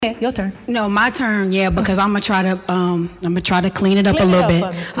Yeah, your turn. No, my turn. Yeah, because I'm gonna try to clean it up a little bit.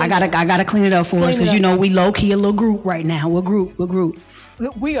 I gotta clean it up for us because we low key a little group right now. We're group.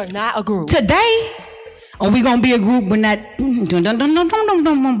 We are not a group today. Are we gonna be a group when that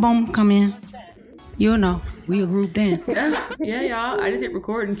come in? You know, we a group then. Yeah, y'all. I just hit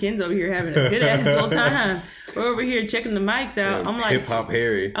record and Ken's over here having a good ass little time. We're over here checking the mics out. I'm like Hip Hop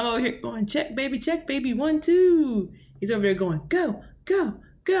Harry. I'm over here going check baby 1 2. He's over there going go.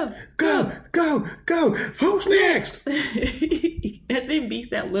 Who's next? And then beats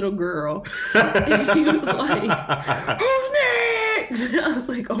that little girl. And she was like, who's next? I was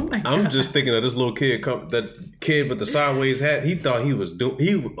like, oh my God. I'm just thinking of this little kid, that kid with the sideways hat. He thought he was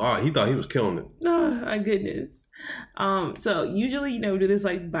killing it. Oh my goodness. So usually, we do this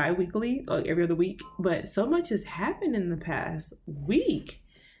like bi-weekly, like every other week, but so much has happened in the past week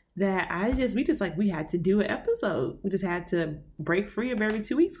that we had to do an episode. We just had to break free of every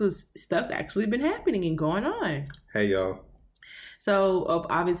 2 weeks because stuff's actually been happening and going on. Hey, y'all. So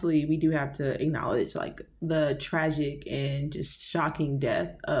obviously we do have to acknowledge like the tragic and just shocking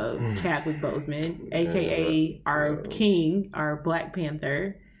death of Chadwick Boseman, aka our king, our Black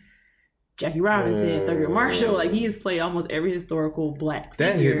Panther. Jackie Robinson, Thurgood Marshall, like he has played almost every historical Black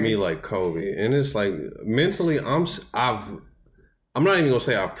figure. That hit me like Kobe, and it's like mentally, I'm not even gonna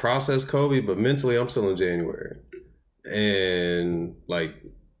say I processed Kobe, but mentally I'm still in January, and like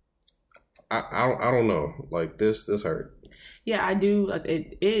I don't know, like this hurt. Yeah, I do. Like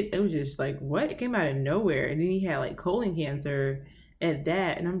it was just like what? It came out of nowhere, and then he had like colon cancer at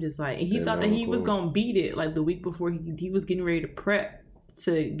that, and I'm just like, and he thought that he was gonna beat it like the week before he was getting ready to prep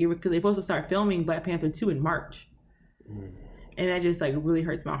to get, because they're supposed to start filming Black Panther 2 in March. And that just like really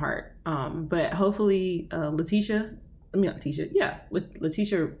hurts my heart. But hopefully Letitia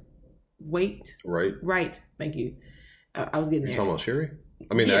Wait. Right. Thank you. I was getting there. You're talking about Shuri?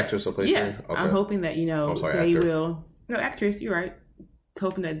 I mean, the actress who plays Shuri? Okay. I'm hoping that, actress, you're right.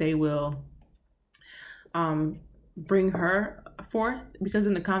 Hoping that they will bring her forth, because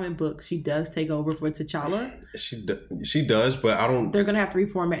in the comic book she does take over for T'Challa. She does, but I don't. They're gonna have to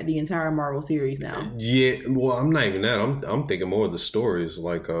reformat the entire Marvel series now. Yeah, well, I'm not even that. I'm thinking more of the stories.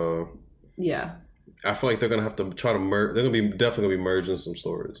 Like, yeah, I feel like they're gonna have to try to merge. They're definitely gonna be merging some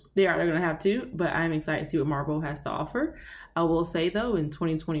stories. They're gonna have to. But I'm excited to see what Marvel has to offer. I will say though, in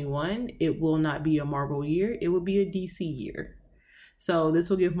 2021, it will not be a Marvel year. It will be a DC year. So this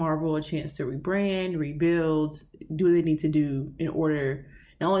will give Marvel a chance to rebrand, rebuild, do what they need to do in order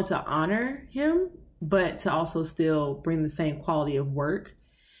not only to honor him, but to also still bring the same quality of work.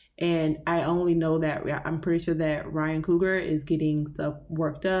 And I only know that I'm pretty sure that Ryan Coogler is getting stuff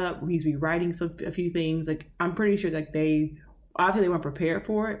worked up. He's rewriting a few things. Like I'm pretty sure that they weren't prepared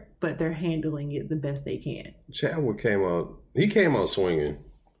for it, but they're handling it the best they can. Chadwick came out swinging.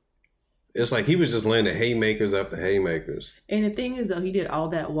 It's like he was just landing haymakers after haymakers. And the thing is, though, he did all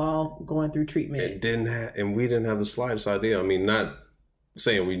that while going through treatment. And we didn't have the slightest idea. I mean, not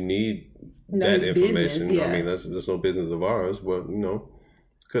saying we need that information. Business, yeah. I mean, that's no business of ours. But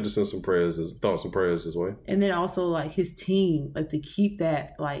could have sent some thoughts and prayers his way. And then also like his team, like to keep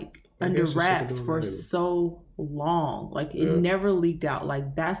that like under wraps for so long, like it never leaked out.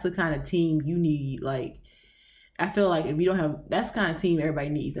 Like that's the kind of team you need. Like I feel like if you don't have, that's the kind of team everybody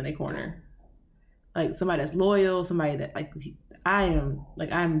needs in their corner. Like somebody that's loyal, somebody that like I'm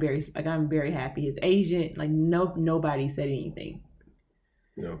very happy. His agent, like nobody said anything.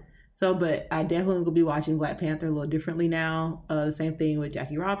 No. So, but I definitely will be watching Black Panther a little differently now. The same thing with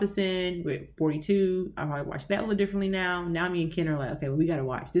Jackie Robinson, with 42. I probably watch that a little differently now. Now me and Ken are like, okay, well, we got to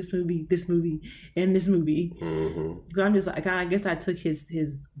watch this movie, and this movie. Mm-hmm. So I'm just like, I guess I took his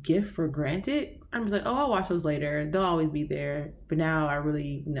gift for granted. I'm just like, oh, I'll watch those later. They'll always be there. But now I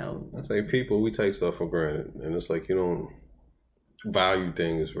really know. I say people, we take stuff for granted. And it's like you don't value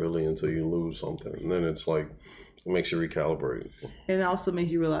things really until you lose something. And then it's like, it makes you recalibrate. And it also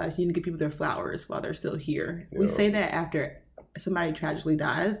makes you realize you need to give people their flowers while they're still here. Yeah. We say that after somebody tragically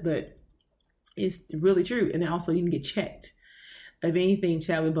dies, but it's really true. And then also you can get checked. If anything,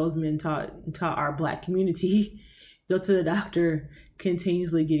 Chadwick Boseman taught our Black community, go to the doctor,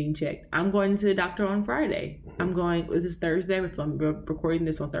 continuously getting checked. I'm going to the doctor on Friday. This is Thursday. If I'm recording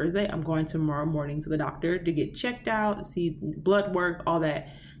this on Thursday, I'm going tomorrow morning to the doctor to get checked out, see blood work, all that,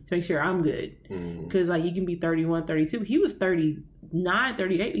 to make sure I'm good. Because like you can be 31, 32. He was 39,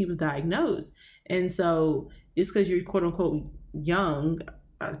 38 when he was diagnosed. And so just because you're quote unquote young,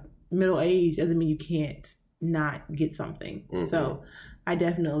 middle age, doesn't mean you can't not get something. So I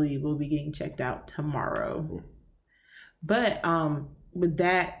definitely will be getting checked out tomorrow. But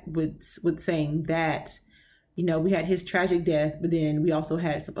with saying that, you know, we had his tragic death, but then we also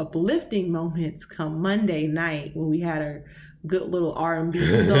had some uplifting moments come Monday night when we had a good little R&B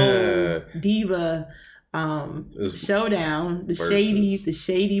soul diva showdown, the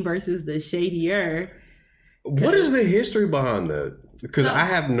shady versus the shadier. What is the history behind that? Because I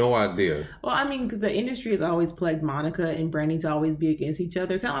have no idea. Well, I mean, because the industry has always plagued Monica and Brandy to always be against each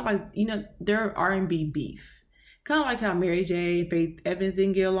other. Kind of like, you know, their R&B beef. Kind of like how Mary J and Faith Evans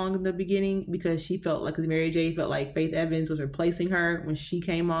didn't get along in the beginning because she felt like, because Mary J felt like Faith Evans was replacing her when she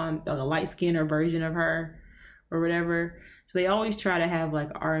came on, like a light-skinned version of her or whatever. So they always try to have like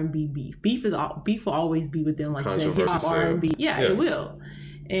R&B beef. Beef will always be within like the hip hop R&B. Yeah, it will.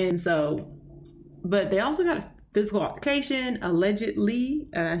 And so, but they also got a physical altercation, allegedly,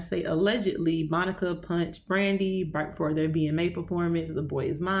 and I say allegedly, Monica punched Brandy right before their BMA performance, The Boy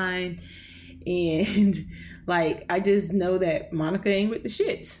Is Mine. And like, I just know that Monica ain't with the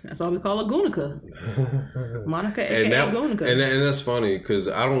shits. That's why we call her Goonica. Monica aka Goonica. And that's funny because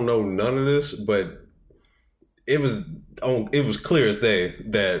I don't know none of this, but it was clear as day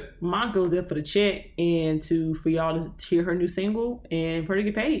that Monica was there for the check and for y'all to hear her new single and for her to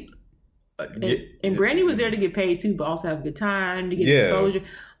get paid. And Brandy was there to get paid too, but also have a good time, to get exposure.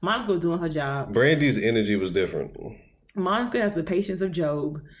 Monica was doing her job. Brandy's energy was different. Monica has the patience of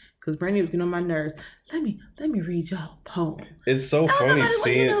Job, because Brandy was getting on my nerves. Let me read y'all a poem. It's so funny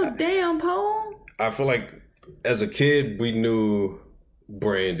seeing no damn poem. I feel like as a kid we knew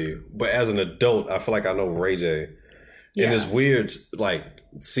Brandy, but as an adult I feel like I know Ray J. Yeah. And it's weird like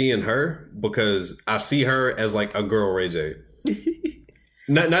seeing her because I see her as like a girl Ray J.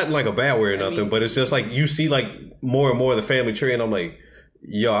 Not in like a bad way or nothing, but it's just like you see like more and more of the family tree, and I'm like,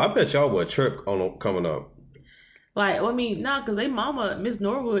 yo, I bet y'all would trip on coming up. Like, I mean, because they mama, Miss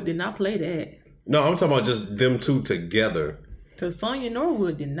Norwood, did not play that. No, I'm talking about just them two together. Because Sonya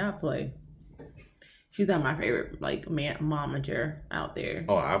Norwood did not play. She's not my favorite, like, momager out there.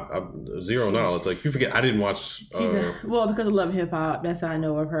 Oh, I zero knowledge. Like, you forget, I didn't watch. Well, because I love hip hop, that's how I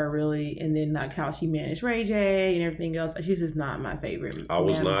know of her, really. And then, like, how she managed Ray J and everything else. She's just not my favorite. I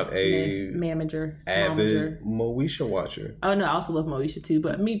was not a avid Moesha watcher. Oh, no, I also love Moesha, too.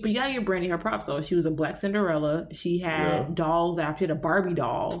 But you gotta give Brandy her props, though. She was a Black Cinderella. She had dolls after. She had a Barbie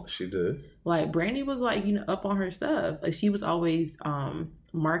doll. She did. Like, Brandy was, like, you know, up on her stuff. Like, she was always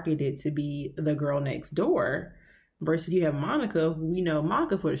marketed to be the girl next door, versus you have Monica, who we know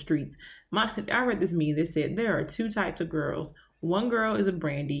Monica for the streets. Monica, I read this meme that said there are two types of girls. One girl is a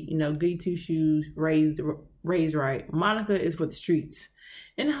Brandy, you know, goody two shoes, raised right. Monica is for the streets.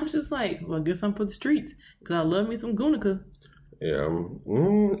 And I was just like, well, I guess I'm for the streets, because I love me some Goonica. Yeah.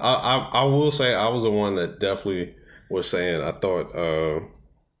 I will say I was the one that definitely was saying I thought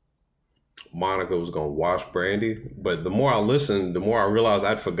Monica was gonna wash Brandy, but the more I listened, the more I realized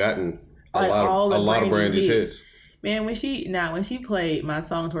I'd forgotten a lot of Brandy's hits. Man, when she played my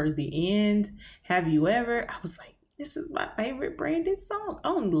song towards the end, Have You Ever, I was like, this is my favorite Brandy song. I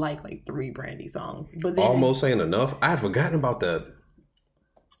only like 3 Brandy songs, but then Almost Ain't Enough. I had forgotten about that.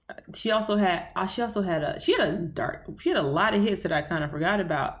 She had a lot of hits that I kind of forgot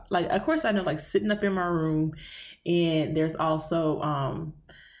about. Like, of course, I know, like, Sitting Up in My Room, and there's also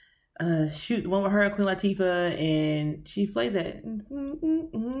the one with her and Queen Latifah, and she played that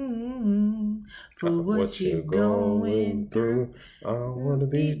for what you going through. I wanna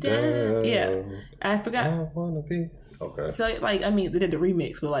be down. Yeah, I forgot. I wanna be okay. So, like, I mean, they did the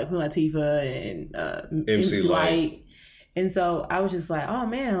remix with like Queen Latifah and MC Lyte, and so I was just like, oh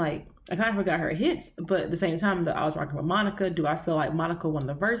man, like, I kind of forgot her hits, but at the same time that I was rocking with Monica, do I feel like Monica won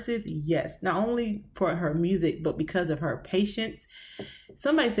the verses? Yes. Not only for her music, but because of her patience.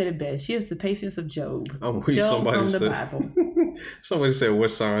 Somebody said it best. She has the patience of Job. Job from the Bible. Somebody said,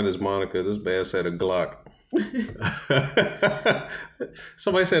 what sign is Monica? This man said a Glock.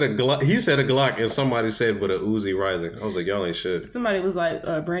 Somebody said a Glock. He said a Glock, and somebody said with a Uzi rising. I was like, y'all ain't shit. Somebody was like,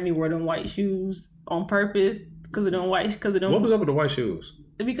 Brandy wore them white shoes on purpose because of them white. What was up with the white shoes?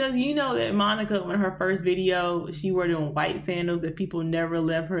 Because you know that Monica, in her first video, she wore them white sandals that people never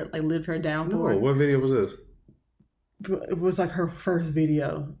lived her down for. No, what video was this? It was like her first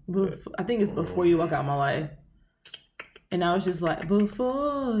video. I think it's Before You Walk Out My Life. And I was just like,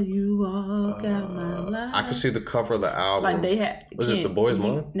 before you walk out my life. I could see the cover of the album. Like they had. Was it The Boy Is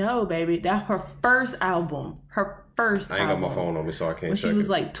Mine? No, baby. That's her first album. I ain't got my phone on me, so I can't check it. She was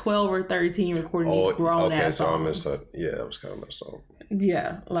like 12 or 13 recording these grown ass songs. I missed that. Yeah, that was kind of messed up.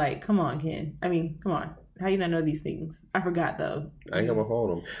 Yeah, like, come on, Ken. I mean, come on. How do you not know these things? I forgot though. I ain't got my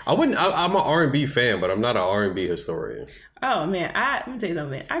phone on. I'm an R&B fan, but I'm not an R&B historian. Oh man, let me tell you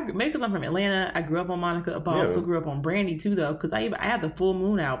something. Maybe because I'm from Atlanta, I grew up on Monica, but I also grew up on Brandy too, though. Because I had the Full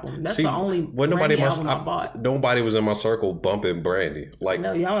Moon album. That's the only Brandy album I bought. Nobody was in my circle bumping Brandy. Like,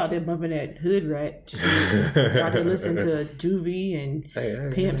 no, y'all out there bumping that hood rat. Y'all there listening to Juvie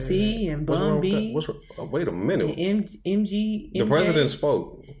and Pimp C and Bun B. Wait a minute. And MJ. The president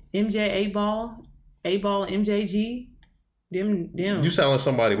spoke. MJ A-Ball, MJG. Them. You sound like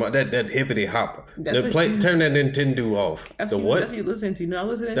somebody. That hippity hop. Turn that Nintendo off. That's the what? That's what you listen to. No, I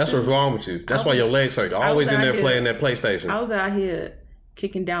listen to. That's what's wrong with you. That's why your legs hurt. Always in there playing that PlayStation. I was out here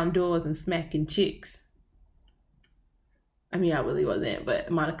kicking down doors and smacking chicks. I mean, I really wasn't, but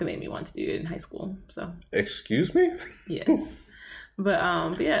Monica made me want to do it in high school. So. Excuse me? Yes,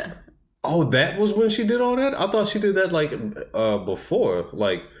 but yeah. Oh, that was when she did all that? I thought she did that like before,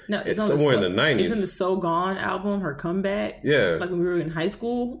 like no, it's somewhere in the 90s. It's in the So Gone album, her comeback. Yeah, like when we were in high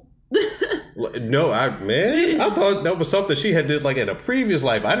school. No, I thought that was something she had did like in a previous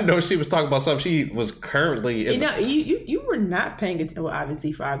life. I didn't know she was talking about something she was currently in. You were not paying attention. Well,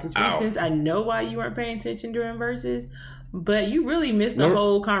 obviously for obvious reasons. I know why you weren't paying attention during verses. But you really missed the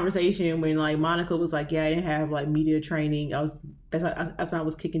whole conversation when like Monica was like, yeah, I didn't have like media training. That's why I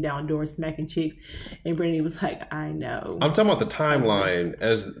was kicking down doors, smacking chicks. And Brittany was like, I know. I'm talking about the timeline.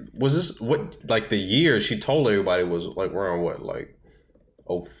 Was this what like the year she told everybody was like around what, like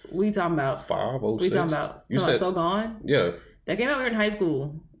we talking about 5, 06? We talking about you said So Gone? Yeah. That came out when we were in high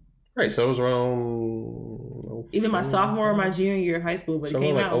school. Right, so it was around either my sophomore or my junior year of high school, but it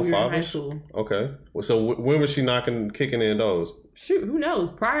came out when we were in high school. Okay. Well, so when was she kicking in those? Shoot, who knows?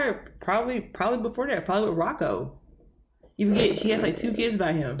 Probably before that. Probably with Rocco. She has like 2 kids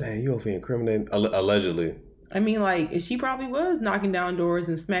by him. Dang, you over incriminating allegedly. I mean, like she probably was knocking down doors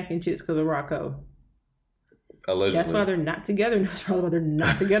and smacking chicks because of Rocco. Allegedly. That's why they're not together. That's probably why they're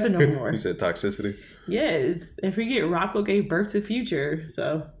not together no more. You said toxicity? Yes. And forget, Rocco gave birth to Future,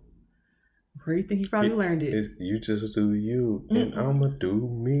 so where do you think he probably learned it? You just do you, and I'ma do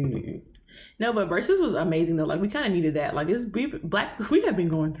me. No, but Versus was amazing though. Like we kind of needed that. Like we have been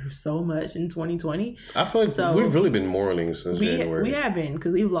going through so much in 2020. I feel like we've really been mourning since January. We have been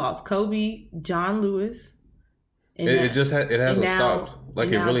because we've lost Kobe, John Lewis. It hasn't stopped. Like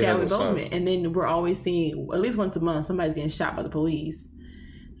it really hasn't stopped. And then we're always seeing at least once a month somebody's getting shot by the police.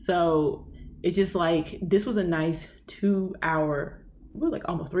 So it's just like this was a nice 2-hour, like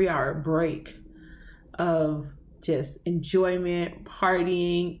almost 3-hour break of just enjoyment,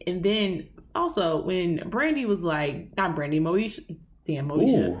 partying, and then also when Brandy was like, not Brandy, Moesha,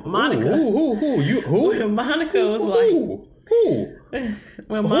 Monica. When Monica was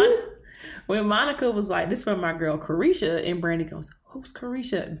when Monica was like, this is from my girl Carisha, and Brandy goes, who's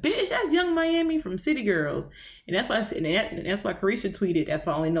Carisha? Bitch, that's Young Miami from City Girls. And that's why I said, and that's why Carisha tweeted, that's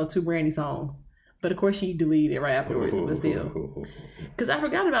why I only know 2 Brandy songs. But of course she deleted it right afterwards, but still. Because I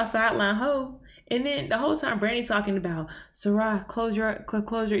forgot about Sideline Ho. And then the whole time Brandy talking about, Sarah, close your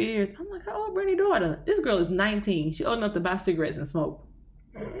ears. I'm like, how old Brandy daughter? This girl is 19. She old enough to buy cigarettes and smoke.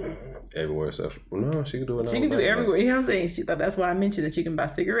 Everywhere stuff. No, she can do it. She can do it everywhere. You know what I'm saying? She thought that's why I mentioned that she can buy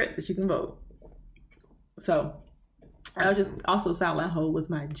cigarettes, that she can vote. So I was just also Sideline Ho was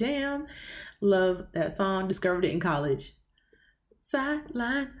my jam. Love that song. Discovered it in college.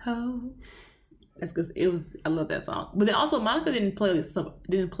 Sideline Ho. That's because I love that song. But then also Monica didn't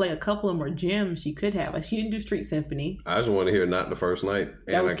play a couple of more gems she could have. Like she didn't do Street Symphony. I just want to hear Not the First Night.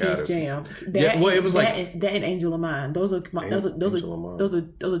 And that was Kid's jam. It was like that and Angel of Mine. Those are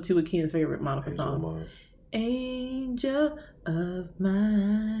 2 of Ken's favorite Monica songs. Angel of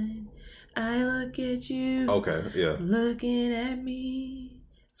Mine, I look at you. Okay, yeah. Looking at me.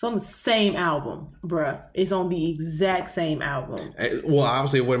 It's on the same album, bruh. It's on the exact same album. Well,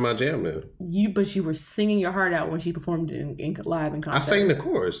 obviously it wasn't my jam then. But you were singing your heart out when she performed in live in concert. I sang the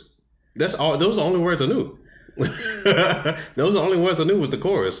chorus. That's all. Those are the only words I knew. Those are the only words I knew was the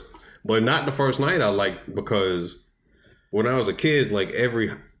chorus. But Not the First Night I liked because when I was a kid, like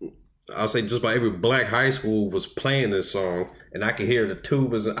I'll say just about every black high school was playing this song, and I could hear the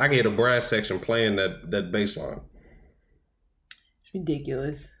tubas. I could hear the brass section playing that bass line.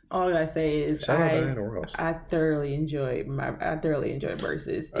 Ridiculous. All I gotta say is I thoroughly enjoyed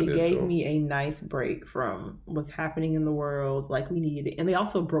Versus. It gave me a nice break from what's happening in the world. Like we needed it, and they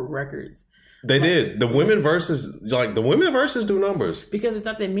also broke records. They did. The women versus do numbers because there's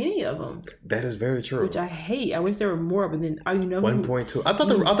not that many of them. That is very true. Which I hate. I wish there were more. But then 1.2.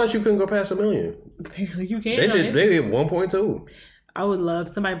 I thought you couldn't go past 1 million. Apparently you can. They did 1.2. I would love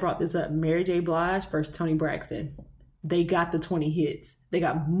somebody brought this up. Mary J. Blige versus Toni Braxton. they got the 20 hits. They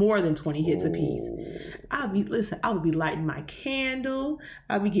got more than 20 hits apiece. I would be lighting my candle.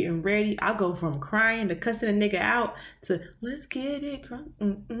 I'll be getting ready. I'll go from crying to cussing a nigga out to let's get it crunk.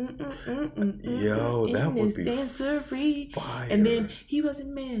 Yo, that would be dancery. Fire. And then he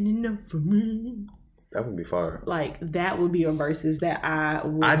wasn't man enough for me. That would be fire. Like, that would be a versus that I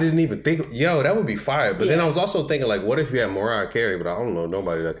would. I didn't even think, that would be fire. But then I was also thinking, like, what if you had Mariah Carey? But I don't know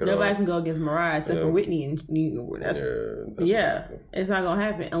nobody that could. Nobody can go against Mariah except for Whitney. And that's it's not going to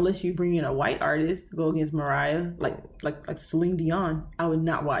happen. Unless you bring in a white artist to go against Mariah, like Celine Dion. I would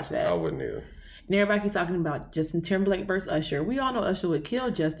not watch that. I wouldn't either. And everybody keeps talking about Justin Timberlake versus Usher. We all know Usher would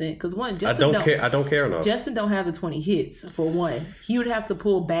kill Justin because Justin I don't care enough. Justin don't have the 20 hits for one. He would have to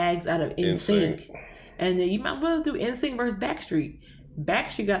pull bags out of NSYNC. And then you might as well do NSYNC versus Backstreet.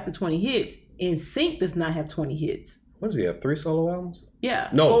 Backstreet got the 20 hits. NSYNC does not have 20 hits. What does he have? 3 solo albums? Yeah.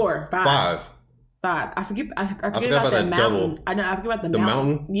 No. 4, 5. 5. I forget about that Mountain. Double. I know. I forget about the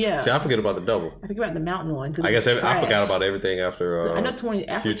Mountain. Yeah. See, I forget about the Double. I forget about the Mountain one. I guess I forgot about everything after. So I know 20.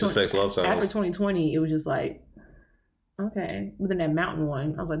 Future Sex Love Songs. After 2020, it was just like, okay. But then that Mountain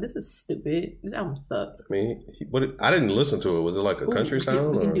one, I was like, this is stupid. This album sucks. I mean, I didn't listen to it. Was it like a country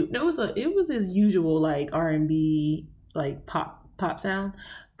sound? No, it was his usual like R&B, like pop sound.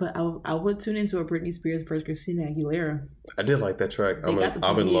 But I would tune into a Britney Spears versus Christina Aguilera. I did like that track.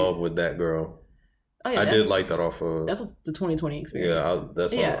 I'm in love with that girl. Oh, yeah, I did like that off of. That's the 2020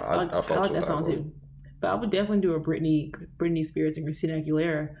 experience. Yeah, I like that song too. But I would definitely do a Britney Spears and Christina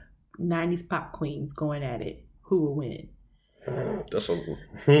Aguilera 90s pop queens going at it. Who will win?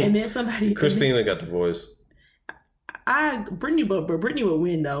 And then somebody. Christina got the voice. Britney would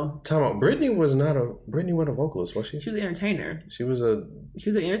win though. Time out. Britney wasn't a vocalist, was she? She was an entertainer. She was an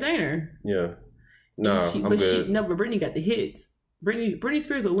entertainer. Yeah. No, I'm good. But Britney got the hits. Britney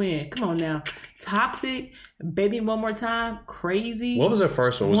Spears will win. Come on now. Toxic, Baby One More Time, Crazy. What was her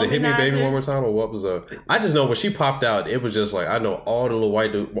first one? Was it Hit Me Baby One More Time, or what was I just know when she popped out, it was just like, I know all the little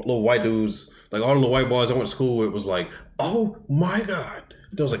white dudes, like all the little white boys I went to school with was like, oh my God.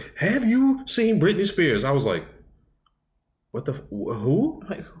 They was like, have you seen Britney Spears? I was like, what the, who?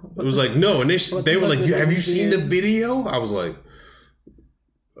 It was like, no. And they were like, have you seen the video? I was like,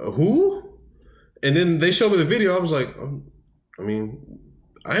 who? And then they showed me the video. I was like, I mean,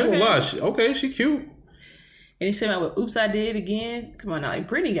 I ain't gonna lie. She cute. And she came out with Oops, I Did Again. Come on now. Like,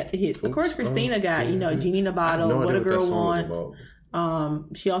 Britney got the hits. Of course, Christina got, Genie in a Bottle, What a Girl Wants.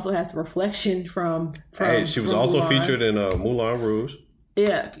 She also has Reflection from she was also featured in Moulin Rouge.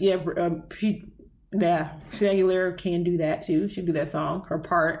 Yeah. Christina Aguilera can do that too. She can do that song, her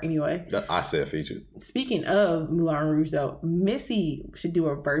part anyway. I said featured. Speaking of Moulin Rouge though, Missy should do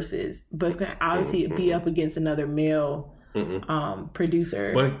a versus, but it's going to obviously be up against another male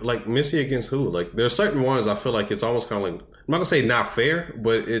producer. But like Missy against who? Like there are certain ones I feel like it's almost kind of like, I'm not gonna say not fair,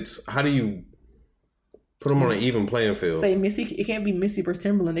 but it's how do you put them on an even playing field? Say Missy, it can't be Missy versus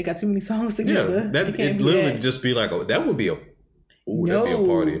Timberland. They got too many songs together. Yeah, it literally just be like, that would be a that'd be a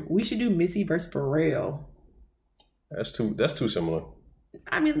party. We should do Missy versus Pharrell. That's too similar.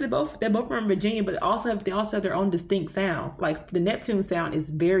 I mean, they're both from Virginia, but they also have their own distinct sound. Like the Neptune sound is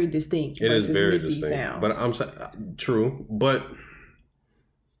very distinct. It is very distinct. Sound. But I'm saying true. But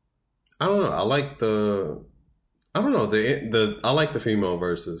I don't know. I like the female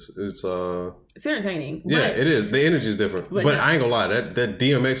verses. It's entertaining. Yeah, it is. The energy is different. But I ain't gonna lie. That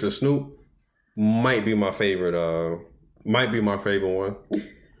DMX and Snoop might be my favorite. Might be my favorite one.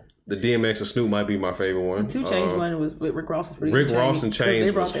 The DMX and Snoop might be my favorite one. The 2 Chainz one was with Rick Ross. Was pretty Rick Ross and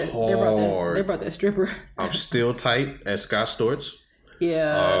Chainz was hard. They brought that stripper. I'm still tight at Scott Storch.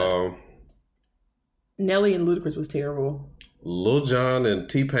 Yeah. Nelly and Ludacris was terrible. Lil Jon and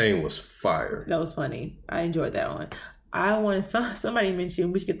T-Pain was fire. That was funny. I enjoyed that one. I wanted somebody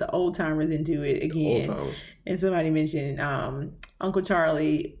mentioned we should get the old timers into it again. Old timers. And somebody mentioned Uncle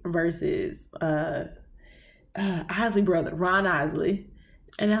Charlie versus Isley brother, Ron Isley.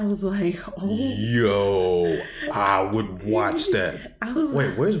 And I was like, oh. Yo, I would watch that. I was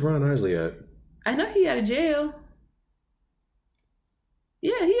Wait, where's Ron Isley at? I know he out of jail.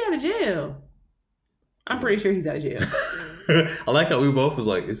 Yeah, he out of jail. I'm pretty sure he's out of jail. I like how we both was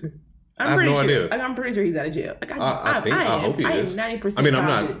like, is he? I have no idea. I'm pretty sure he's out of jail. Like, I hope he is. I am 90%. I mean,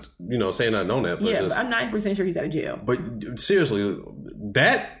 I'm not, saying I know that. But yeah, but I'm 90% sure he's out of jail. But seriously,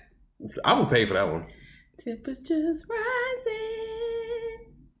 I would pay for that one. Temper's just rising.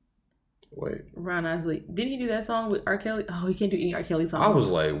 Wait. Ron Isley. Didn't he do that song with R. Kelly? Oh, he can't do any R. Kelly songs. I was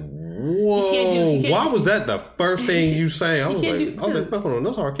like, whoa. Why was that the first thing you sang? I was like, hold on,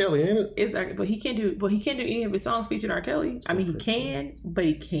 that's R. Kelly, ain't it? Exactly. But he can't do any of his songs featuring R. Kelly. I mean, he can, but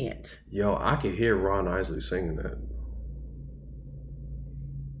he can't. Yo, I could hear Ron Isley singing that.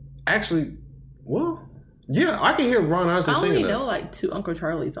 Actually, well, yeah, I can hear Ron Isley singing that. I only know like 2 Uncle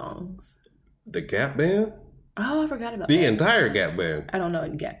Charlie songs. The Gap Band? Oh, I forgot about the that. Entire Gap Band. I don't know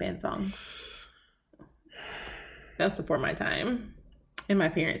any Gap Band songs. That's before my time. And my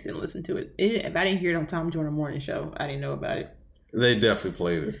parents didn't listen to it. If I didn't hear it on Tom Joyner Morning Show, I didn't know about it. They definitely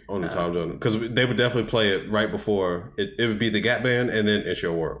played it on the Tom Joyner. Because they would definitely play it right before. It would be the Gap Band and then It's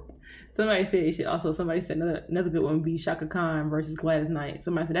Your World. Somebody said another good one would be Chaka Khan versus Gladys Knight.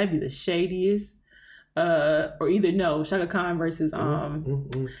 Somebody said that'd be the shadiest. Or either Chaka Khan versus Patti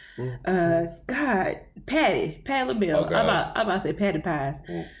LaBelle. Oh, I'm about to say Patti Pies.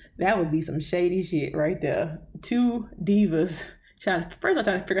 That would be some shady shit right there. 2 divas trying to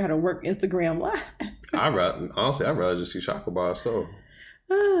figure out how to work Instagram Live. I'd rather just see Chaka by herself.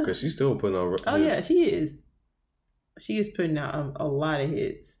 Because she's still putting on hits. Yeah, she is. She is putting out a lot of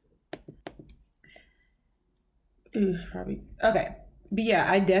hits. Ooh, probably. Okay. But yeah,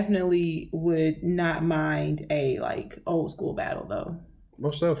 I definitely would not mind a old school battle though.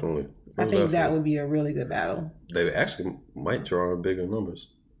 Most definitely. I think that would be a really good battle. They actually might draw bigger numbers.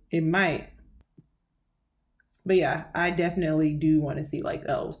 It might. But yeah, I definitely do want to see an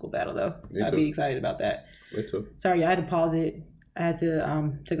old school battle though. I'd be excited about that. Me too. Sorry, I had to pause it. I had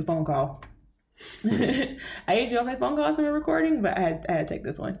to take a phone call. I usually don't take phone calls when we're recording, but I had to take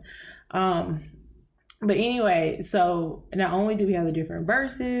this one. But anyway, so not only do we have the different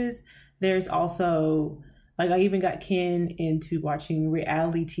verses, there's also I even got Ken into watching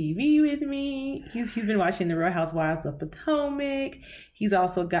reality TV with me. He's been watching The Real Housewives of Potomac. He's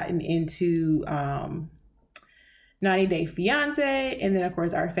also gotten into 90 Day Fiance, and then of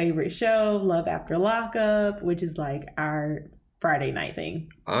course our favorite show, Love After Lockup, which is our Friday night thing.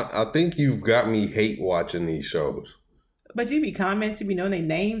 I think you've got me hate watching these shows. But you be commenting, be knowing their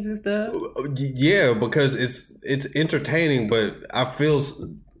names and stuff. Yeah, because it's entertaining, but I feel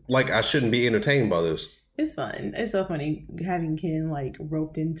like I shouldn't be entertained by this. It's fun. It's so funny having Ken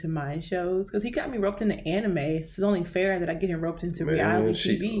roped into my shows because he got me roped into anime. It's only fair that I get him roped into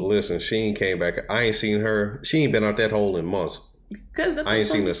reality TV. Listen, she ain't came back. I ain't seen her. She ain't been out that hole in months. I ain't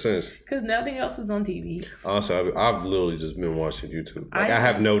seen her since. Because nothing else is on TV. Also, I've literally just been watching YouTube. I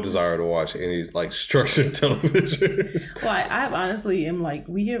have no desire to watch any structured television. Well, I honestly am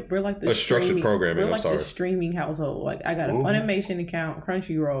we're the structured programming. We're the streaming household. I got a Funimation account,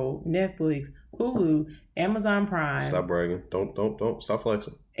 Crunchyroll, Netflix, Hulu, Amazon Prime. Stop bragging. Don't stop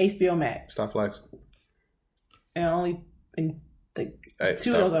flexing. HBO Max. Stop flexing. And only in 2 of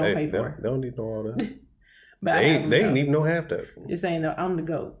those I don't pay for. They don't need to know all that. But they ain't even know half that. Just saying though, I'm the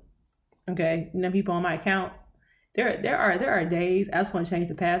GOAT. Okay, people on my account. There are days I just want to change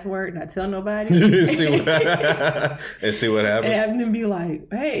the password and not tell nobody. and see what happens. And have them be like,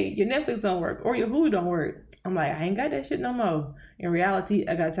 "Hey, your Netflix don't work or your Hulu don't work." I'm like, I ain't got that shit no more. In reality,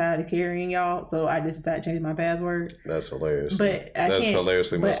 I got tired of carrying y'all, so I just decided to change my password. That's hilarious. But that's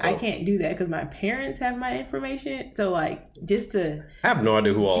hilariously messed up. I can't do that because my parents have my information. So just to I have no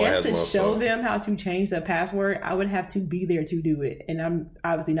idea who all has my stuff. Just to show them how to change the password, I would have to be there to do it, and I'm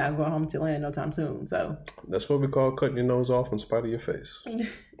obviously not going home to Atlanta no time soon. So that's what we call cutting your nose off in spite of your face.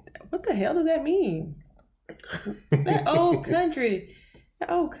 What the hell does that mean? That old country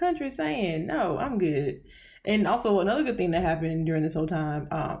saying no, I'm good. And also another good thing that happened during this whole time,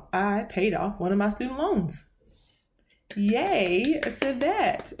 I paid off one of my student loans. Yay to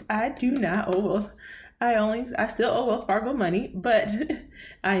that. I do not owe Wells. I still owe Wells Fargo money, but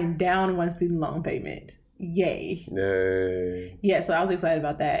I'm down one student loan payment. Yay. Yeah, so I was excited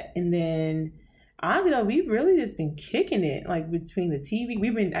about that. And then honestly though, we've really just been kicking it, between the TV.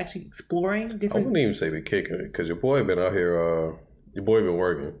 We've been actually exploring different. I wouldn't even say we're kicking it, because your boy been out here, your boy been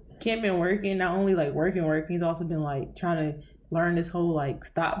working. Ken been working, not only working. He's also been trying to learn this whole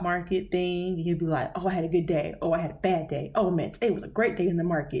stock market thing. He'd be like, "Oh, I had a good day. Oh, I had a bad day. Oh man, today was a great day in the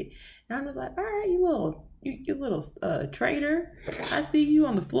market." And I'm just like, "All right, you little trader. I see you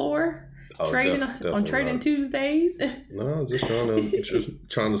on the floor trading on Trading Tuesdays." No, just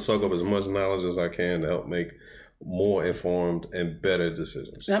trying to suck up as much knowledge as I can to help make more informed and better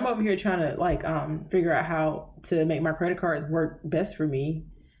decisions. And I'm over here trying to figure out how to make my credit cards work best for me.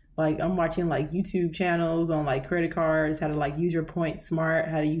 I'm watching YouTube channels on credit cards, how to use your points smart,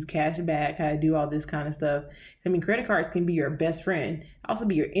 how to use cash back, how to do all this kind of stuff. I mean, credit cards can be your best friend, also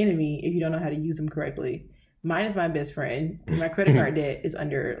be your enemy if you don't know how to use them correctly. Mine is my best friend. My credit card debt is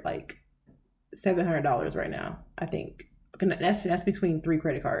under $700 right now, I think. That's between 3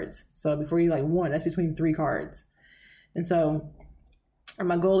 credit cards. So before you one, that's between 3 cards. And so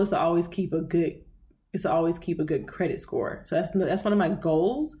my goal is to always keep a good credit score. So that's one of my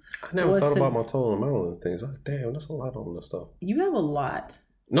goals. I never thought about my total amount of things. Damn, that's a lot on this stuff. You have a lot.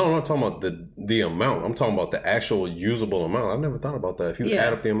 No, I'm not talking about the amount. I'm talking about the actual usable amount. I never thought about that. If you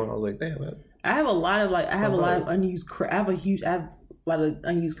add up the amount, I was like, damn. I have a lot of unused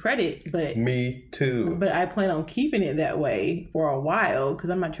credit, but me too. But I plan on keeping it that way for a while because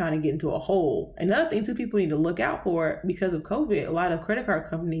I'm not trying to get into a hole. Another thing too, people need to look out for because of COVID. A lot of credit card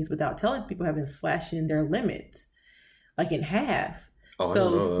companies, without telling people, have been slashing their limits like in half. Oh, so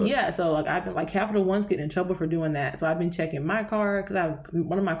like I've been like Capital One's getting in trouble for doing that. So I've been checking my card because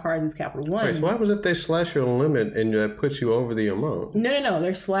one of my cards is Capital One. Wait, so what happens if they slash your limit and that puts you over the amount? No,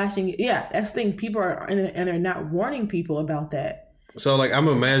 they're slashing it. Yeah, that's the thing. People are and they're not warning people about that. So, like, I'm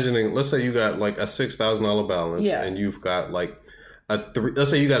imagining, let's say you got, like, a $6,000 balance, and you've got, like, let's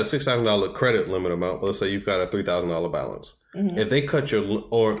say you got a $6,000 credit limit amount, but let's say you've got a $3,000 balance. Mm-hmm. If they cut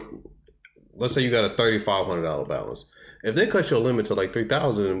or let's say you got a $3,500 balance. If they cut your limit to, like,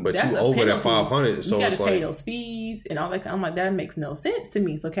 $3,000, but you over that $500, so you it's like... You got to pay those fees and all that. I'm like, that makes no sense to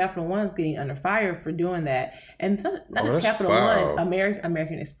me. So Capital One's getting under fire for doing that. And not just Capital One,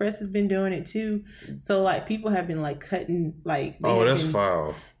 American Express has been doing it, too. So, like, people have been, like, cutting, like... that's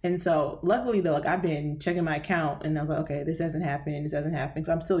foul. And so, luckily, though, like, I've been checking my account, and I was like, okay, this hasn't happened,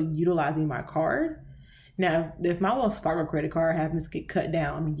 so I'm still utilizing my card. Now, if my Wells Fargo credit card happens to get cut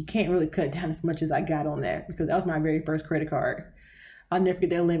down, I mean, you can't really cut down as much as I got on that because that was my very first credit card. I'll never get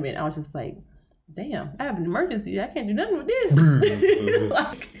that limit. I was just like, damn, I have an emergency. I can't do nothing with this.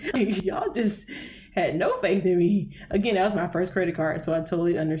 Like, y'all just had no faith in me. Again, that was my first credit card, so I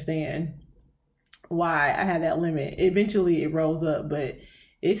totally understand why I had that limit. Eventually, it rolls up, but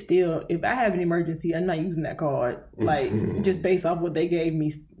it's still, if I have an emergency, I'm not using that card. Like, just based off what they gave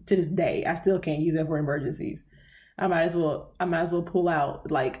me. To this day, I still can't use it for emergencies. I might as well pull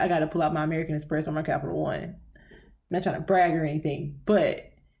out. Like, I got to pull out my American Express or my Capital One. I'm not trying to brag or anything, but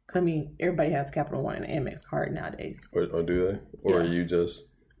I mean, everybody has Capital One and an Amex card nowadays. Or do they? Or are you just?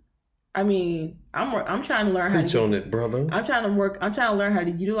 I mean, I'm trying to learn how to. On it, brother. I'm trying to learn how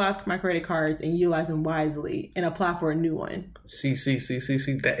to utilize my credit cards and utilize them wisely and apply for a new one. See.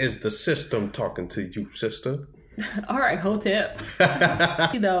 That is the system talking to you, sister. All right, hotep.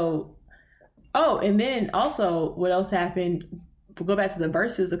 And then also, what else happened? We'll go back to the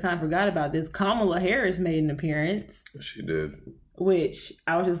verses. I kind of forgot about this. Kamala Harris made an appearance. She did. Which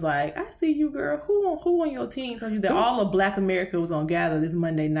I was just like, I see you, girl. Who on your team told you that all of Black America was gonna gather this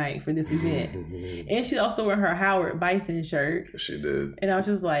Monday night for this event? And she also wore her Howard Bison shirt. She did. And I was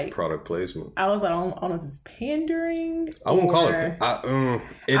just like, product placement. I was like, I don't know, is this pandering? I won't call it.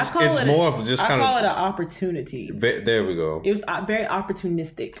 It's more of just kind of. I call it an opportunity. There we go. It was very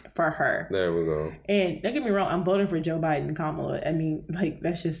opportunistic for her. There we go. And don't get me wrong, I'm voting for Joe Biden and Kamala. I mean, like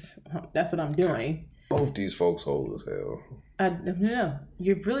that's what I'm doing. Both these folks old as hell. No.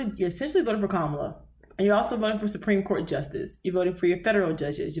 You're essentially voting for Kamala. And you're also voting for Supreme Court Justice. You're voting for your federal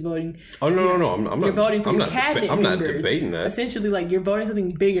judges. You're voting... Oh, no. I'm not... You're voting for your cabinet members. I'm not debating that. Essentially, like, you're voting something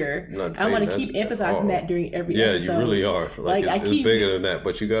bigger. I want to keep emphasizing that during every episode. Yeah, you really are. It's bigger than that.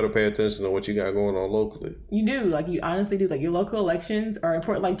 But you got to pay attention to what you got going on locally. You do. Like, you honestly do. Like, your local elections are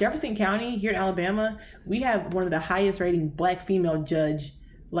important. Like, Jefferson County here in Alabama, we have one of the highest rating Black female judge,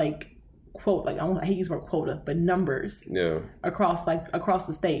 like... quote, like I hate use the word quota, but numbers. Yeah. Across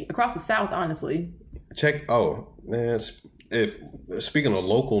the state, across the South, honestly. If speaking of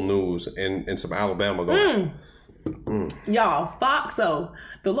local news and some Alabama going. Y'all,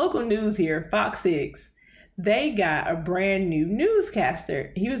 the local news here, Fox 6, they got a brand new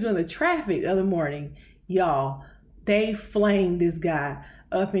newscaster. He was doing the traffic the other morning. Y'all, they flamed this guy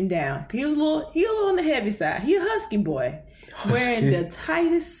up and down. He a little on the heavy side. He a husky boy. Wearing the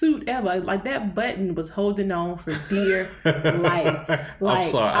tightest suit ever. Like that button was holding on for dear life.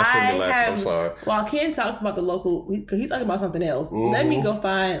 Like, I'm sorry. While Ken talks about the local, he's talking about something else. Mm-hmm.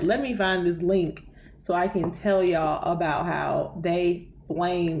 Let me find this link so I can tell y'all about how they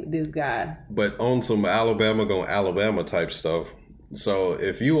blame this guy. But on some Alabama type stuff. So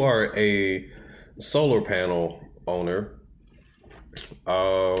if you are a solar panel owner,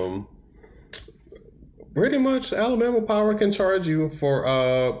 pretty much Alabama Power can charge you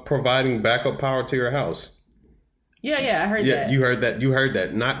for providing backup power to your house. Yeah, I heard that. Yeah, you heard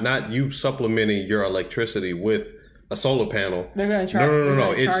that. Not you supplementing your electricity with a solar panel. They're going to charge.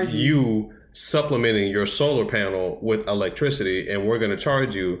 No. It's you supplementing your solar panel with electricity, and we're going to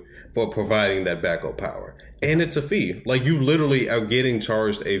charge you for providing that backup power. And it's a fee. Like, you literally are getting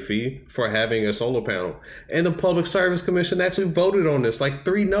charged a fee for having a solar panel. And the Public Service Commission actually voted on this. Like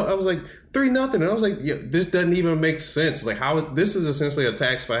 3-0. I was like 3-0. And I was like, yeah, this doesn't even make sense. Like, this is essentially a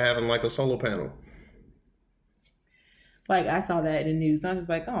tax for having like a solar panel. Like, I saw that in the news. I was just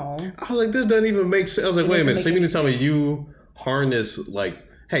like, oh. I was like, this doesn't even make sense. I was like, wait a minute. So you mean to tell me you harness like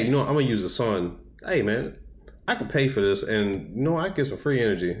hey, I'm gonna use the sun. Hey, man, I can pay for this, and I get some free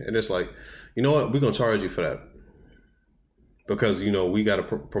energy. And it's like, you know what? We're gonna charge you for that because we got to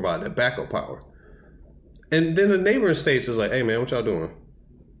provide that backup power. And then the neighboring states is like, hey, man, what y'all doing?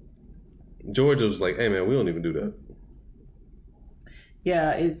 Georgia's like, hey, man, we don't even do that.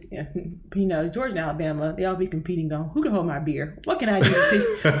 Yeah, Georgia and Alabama, they all be competing on who can hold my beer. What can I do?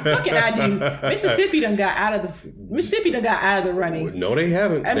 What can I do? Mississippi done got out of the running. No, they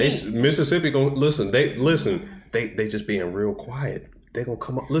haven't. Mississippi gonna listen. They just being real quiet. They gonna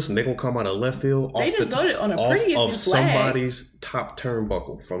come up. Listen, they gonna come out of left field. They just voted on the prettiest of flag. Somebody's top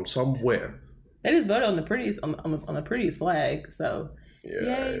turnbuckle from somewhere. They just voted on the prettiest on the prettiest flag. So.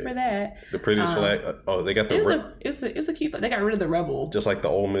 Yeah, yay for that. The prettiest flag. Oh, they got the. It's a cute. They got rid of the rebel. Just like the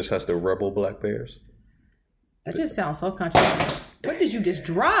Ole Miss has the rebel black bears. That just sounds so controversial. What did you just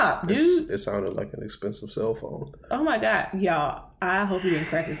drop, dude? It sounded like an expensive cell phone. Oh my god, y'all! I hope he didn't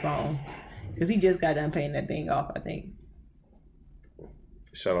crack his phone because he just got done paying that thing off. I think.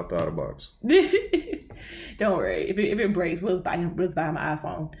 Shout out to OtterBox. Don't worry. If it breaks, we'll buy him my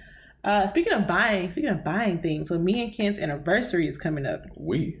iPhone. Speaking of buying things, so me and Ken's anniversary is coming up.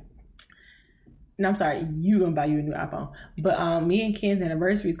 No, I'm sorry, you gonna buy you a new iPhone. But me and Ken's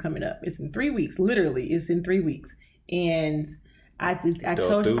anniversary is coming up. It's in 3 weeks. Literally, it's in 3 weeks. And I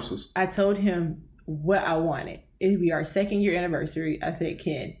told him what I wanted. It'd be our 2nd year anniversary. I said,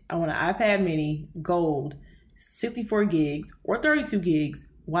 Ken, I want an iPad mini, gold, 64 gigs or 32 gigs,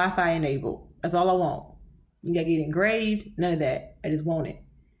 Wi-Fi enabled. That's all I want. You gotta get it engraved, none of that. I just want it.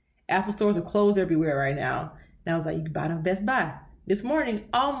 Apple stores are closed everywhere right now. And I was like, you can buy them at Best Buy. This morning,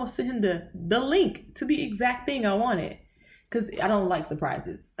 I almost sent him the link to the exact thing I wanted. Because I don't like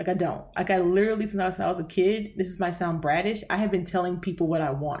surprises. Like, I don't. Like, I literally, since I was a kid, this might sound bratish, I have been telling people what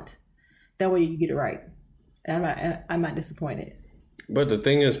I want. That way you get it right. And I'm not disappointed. But the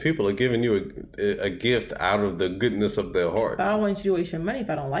thing is, people are giving you a gift out of the goodness of their heart. But I don't want you to waste your money if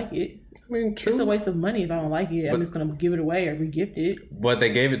I don't like it. I mean, true. It's a waste of money if I don't like it. I'm just gonna give it away or re-gift it. But they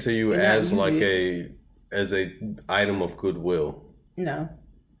gave it to you as like a item of goodwill. No.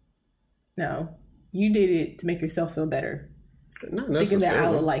 You did it to make yourself feel better. Not necessarily. Thinking that I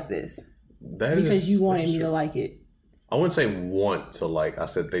would like this. Because you wanted me to like it. I wouldn't say want to like. I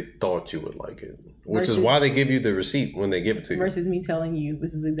said they thought you would like it. Which is why they give you the receipt when they give it to you. Versus me telling you,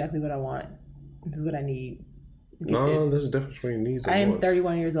 this is exactly what I want. This is what I need. No, there's a difference between needs and wants. I am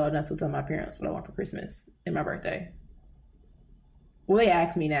 31 years old and I still tell my parents what I want for Christmas and my birthday. Well, they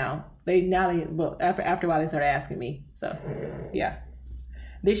ask me now. After a while they started asking me. So, yeah.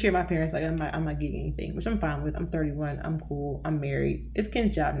 This year my parents I'm not getting anything, which I'm fine with. I'm 31. I'm cool. I'm married. It's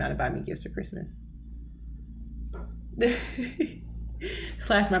Ken's job now to buy me gifts for Christmas. /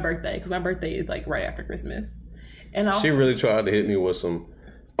 my birthday, because my birthday is like right after Christmas. And also, she really tried to hit me with some,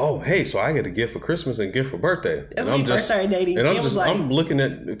 oh hey, so I get a gift for Christmas and a gift for birthday. That's when we first started dating. And I'm looking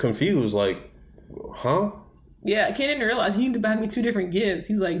at confused like, huh? Yeah, Ken didn't realize you need to buy me 2 different gifts.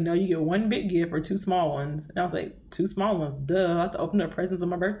 He was like, no, you get 1 big gift or 2 small ones. And I was like, 2 small ones? Duh, I have to open up presents on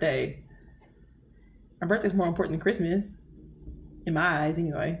my birthday. My birthday's more important than Christmas. In my eyes,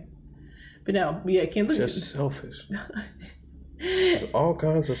 anyway. But no, yeah, Ken, look. Just selfish. There's all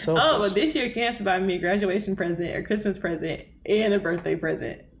kinds of selfish. Oh, but this year Ken to buy me a graduation present, a Christmas present, and a birthday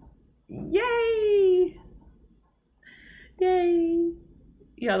present. Yay! Yay!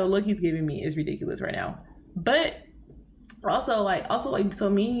 Yeah, the look he's giving me is ridiculous right now. But so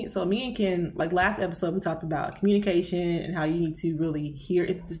me and Ken, like last episode, we talked about communication and how you need to really hear.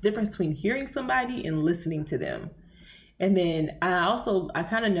 It's the difference between hearing somebody and listening to them. And then I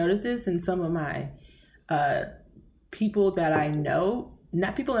kind of noticed this in some of my people that I know,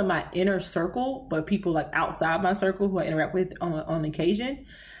 not people in my inner circle, but people like outside my circle who I interact with on occasion.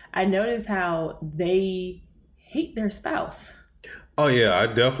 I noticed how they hate their spouse. Oh yeah, I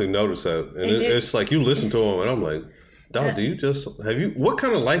definitely noticed that, and it's like you listen to them, and I'm like, dog, what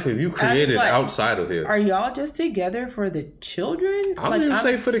kind of life have you created outside of here? Are y'all just together for the children? I don't even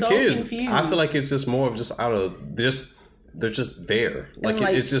say for the kids. Confused. I feel like it's just more of just out of they're just there. Like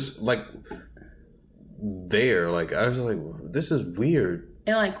it's just like there. Like I was like, this is weird.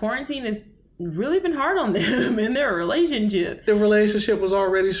 And like quarantine has really been hard on them in their relationship. The relationship was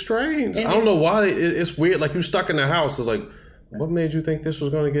already strained. And I don't know why it's weird. Like you stuck in the house. It's like, what made you think this was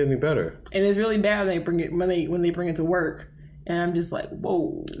going to get any better? And it's really bad when they bring it to work. And I'm just like,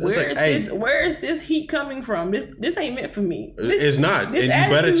 whoa, where is this heat coming from? This ain't meant for me. It's not. And you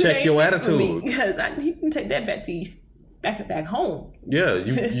better check your attitude. Because you can take that back home. Yeah,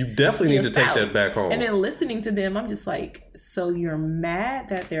 you definitely need to take that back home. And then listening to them, I'm just like, so you're mad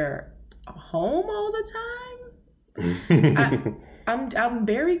that they're home all the time? I'm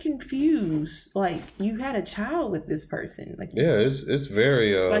very confused. Like, you had a child with this person. Like, yeah, it's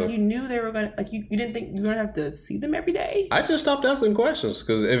very like you knew they were gonna, like, you didn't think you were gonna have to see them every day. I just stopped asking questions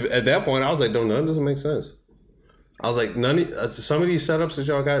because at that point I was like, none doesn't make sense. I was like, some of these setups that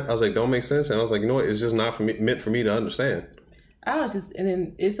y'all got, I was like, don't make sense, and I was like, you know what, it's just not meant for me to understand. And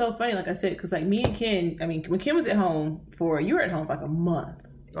then it's so funny, like I said, because like me and Ken, I mean, when Ken was at home you were at home for like a month.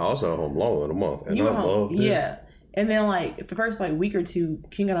 I was at home longer than a month. And you were home, yeah. And then like for the first like week or two,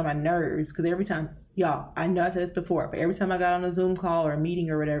 Ken got on my nerves because every time, y'all, I know I said this before, but every time I got on a Zoom call or a meeting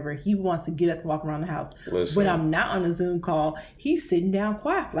or whatever, he wants to get up and walk around the house. Listen, when I'm not on a Zoom call, he's sitting down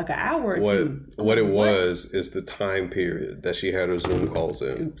quiet for like an hour or two. What it was is the time period that she had her Zoom calls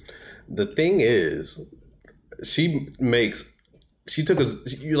in. Oops. The thing is, you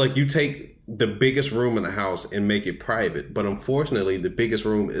take the biggest room in the house and make it private, but unfortunately the biggest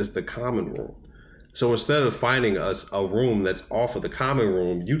room is the common room. So instead of finding us a room that's off of the common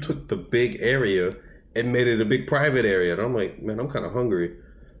room, you took the big area and made it a big private area. And I'm like, man, I'm kind of hungry.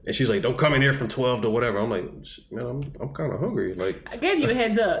 And she's like, don't come in here from 12 to whatever. I'm like, man, I'm kind of hungry. Like, I gave you a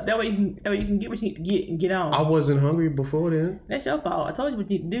heads up. That way you can get what you need to get and get on. I wasn't hungry before then. That's your fault. I told you what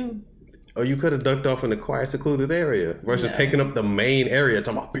you need to do. Or you could have ducked off in the quiet, secluded area versus taking up the main area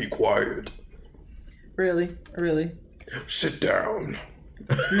talking about be quiet. Really? Sit down.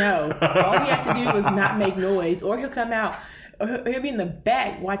 No. All he had to do was not make noise, or he'll come out, or he'll be in the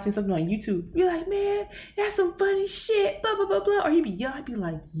back watching something on YouTube. Be like, man, that's some funny shit, blah, blah, blah, blah. Or he'd be yelling, I'd be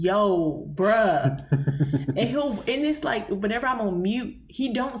like, yo, bruh. and it's like, whenever I'm on mute,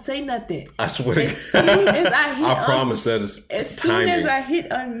 he don't say nothing. I swear to God. I promise that is timing. As soon as I hit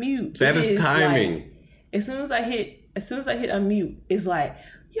unmute. That is timing. Like, as soon as I hit unmute, it's like,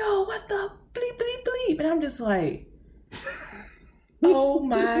 yo, what the bleep, bleep, bleep. And I'm just like, oh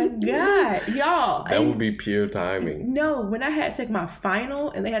my God, y'all. That would be pure timing. No, when I had to take my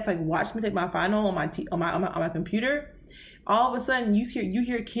final and they had to like watch me take my final on my computer, all of a sudden you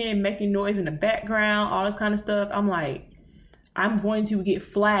hear Ken making noise in the background, all this kind of stuff. I'm like, I'm going to get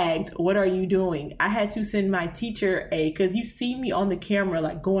flagged. What are you doing? I had to send my teacher because you see me on the camera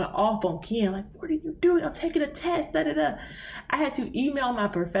like going off on Ken, like, what are you doing? I'm taking a test, da da da. I had to email my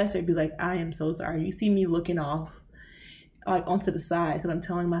professor and be like, I am so sorry. You see me looking off like onto the side because I'm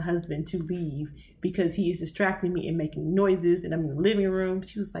telling my husband to leave because he is distracting me and making noises, and I'm in the living room.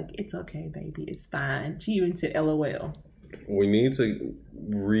 She was like, it's okay, baby, it's fine. She even said LOL. We need to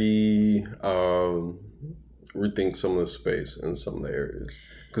rethink some of the space in some of the areas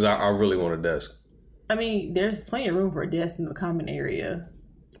because I really want a desk. I mean, there's plenty of room for a desk in the common area,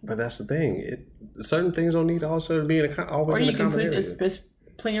 but that's the thing. Certain things don't need also to be always in the common area. Or you can put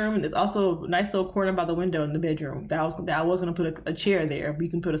plenty of room, and there's also a nice little corner by the window in the bedroom. I was going to put a chair there, but you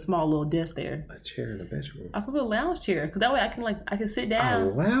can put a small little desk there. A chair in the bedroom. I was going to put a lounge chair because that way I can sit down. A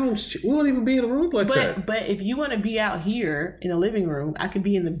lounge chair? We won't even be in a room like that. But if you want to be out here in the living room, I could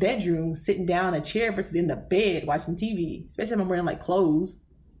be in the bedroom sitting down in a chair versus in the bed watching TV. Especially if I'm wearing like clothes.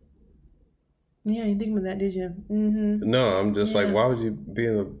 Yeah, you think about that, did you? Mm-hmm. No, I'm just like, why would you be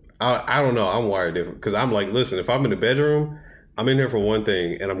in the? I don't know. I'm wired different because I'm like, listen, if I'm in the bedroom, I'm in there for one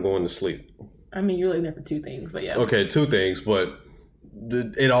thing and I'm going to sleep. I mean, you're really there for two things, but yeah. Okay, two things, but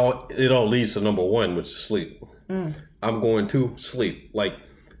it all leads to number one, which is sleep. I'm going to sleep. Like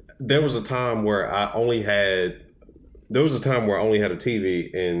there was a time where I only had a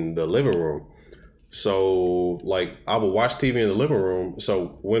TV in the living room. So like I would watch TV in the living room.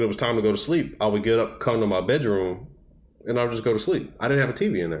 So when it was time to go to sleep, I would get up, come to my bedroom, and I would just go to sleep. I didn't have a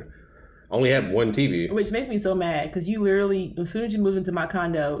TV in there. I only had one TV. Which makes me so mad because you literally, as soon as you move into my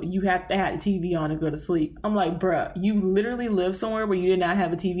condo, you have to have the TV on to go to sleep. I'm like, bruh, you literally live somewhere where you did not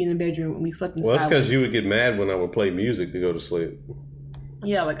have a TV in the bedroom and we slept in silence. Well, that's because you would get mad when I would play music to go to sleep.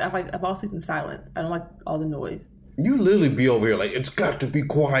 Yeah, like I fall asleep in silence. I don't like all the noise. You literally be over here like, it's got to be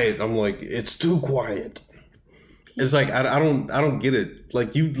quiet. I'm like, it's too quiet. It's like I don't get it.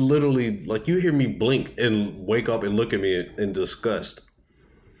 Like you literally, like you hear me blink and wake up and look at me in disgust.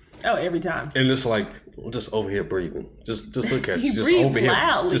 Oh, every time. And it's like, just over here breathing. Just look at you. Just over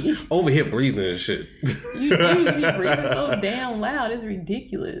loudly. Here. Just over here breathing and shit. You do be breathing so damn loud. It's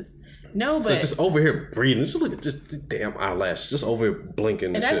ridiculous. No, but... So just over here breathing. Just look at just damn eyelash. Just over here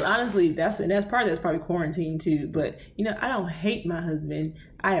blinking and that's shit. Honestly, that's probably quarantine too. But, you know, I don't hate my husband.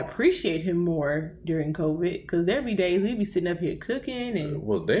 I appreciate him more during COVID because there be days we'd be sitting up here cooking and...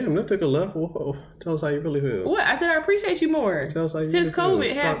 Well, damn, that took a left. Whoa. Tell us how you really feel. What? I said I appreciate you more. Tell us how you since really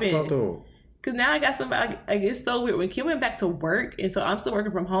COVID feel. happened. Talk to him. Because now I got somebody, like, it's so weird. When Kim went back to work, and so I'm still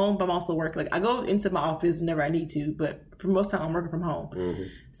working from home, but I'm also working. Like, I go into my office whenever I need to, but for most time I'm working from home. Mm-hmm.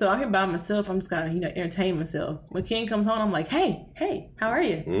 So I'm here by myself. I'm just kind of, entertain myself. When Kim comes home, I'm like, hey, how are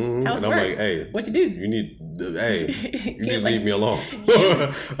you? Mm-hmm. How's work? I'm like, hey, what you do? You need to leave me alone. He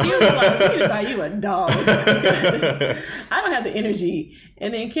was like, you need to buy you a dog. I don't have the energy.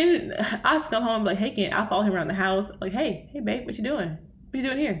 And then Ken, I just come home, like, hey, Ken, I follow him around the house. Like, hey, babe, what you doing? What you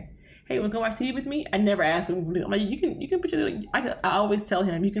doing here? Hey, want to go watch TV with me? I never asked him. I'm like, you can put your. I always tell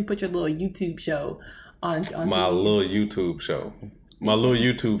him you can put your little YouTube show on my TV. Little YouTube show. My little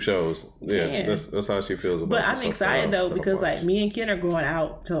YouTube shows. Yeah, that's how she feels about it. But I'm excited though because like me and Ken are going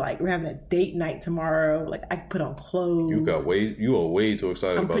out to like we're having a date night tomorrow. Like I can put on clothes. You are way too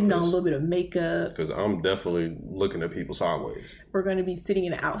excited about this. I'm putting on a little bit of makeup. Because I'm definitely looking at people sideways. We're going to be sitting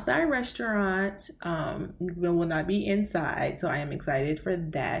in an outside restaurant. We will not be inside, so I am excited for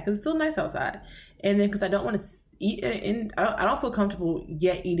that because it's still nice outside. And then because I don't want to eat in, I don't feel comfortable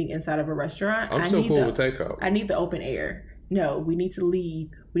yet eating inside of a restaurant. I'm still cool with takeout. I need the open air. No, we need to leave.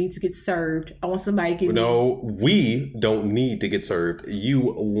 We need to get served. I want somebody to get we don't need to get served.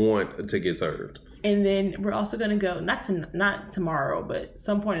 You want to get served. And then we're also going to go, not tomorrow, but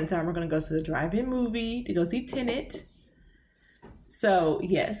some point in time, we're going to go to the drive-in movie to go see Tenet. So,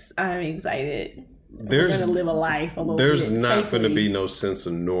 yes, I'm excited. We're going to live a life a little bit There's not going to be no sense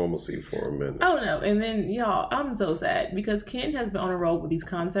of normalcy for a minute. Oh, no. And then, y'all, I'm so sad because Ken has been on a roll with these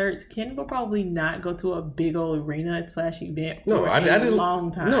concerts. Ken will probably not go to a big old arena / event for a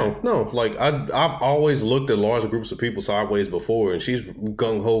long time. No. Like, I've always looked at large groups of people sideways before, and she's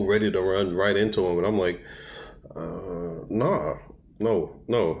gung-ho ready to run right into them. And I'm like, no.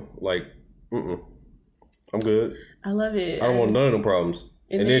 Like, I'm good. I love it. I don't want none of them problems.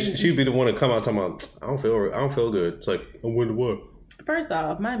 And then she'd be the one to come out talking about, I don't feel good. It's like, I wonder what. First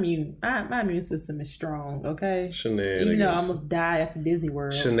off, my immune system is strong, okay? Shenanigans. Even though I almost died after Disney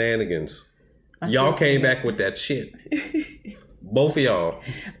World. Shenanigans. Y'all came back with that shit. Both of y'all.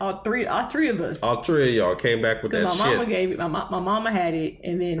 All three of us. All three of y'all came back with that shit. My mama gave it. My mama had it,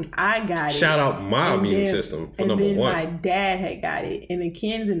 and then I got it. Shout out my immune system for number one. And then my dad had got it, and then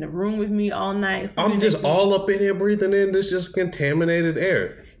Ken's in the room with me all night. I'm just all up in here breathing in this just contaminated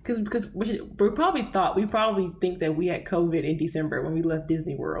air. Because we probably think that we had COVID in December when we left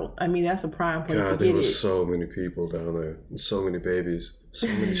Disney World. I mean, that's a prime place to get it. There was so many people down there. So many babies. So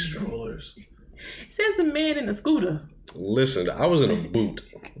many strollers. Says the man in the scooter. Listen, I was in a boot.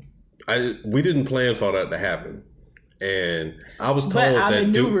 We didn't plan for that to happen. And I was told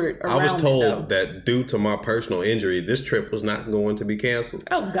that due to my personal injury, this trip was not going to be canceled.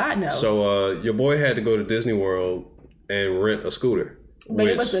 Oh, God, no. So your boy had to go to Disney World and rent a scooter. But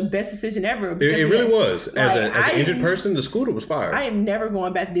it was the best decision ever. It really was. As an injured person, the scooter was fire. I am never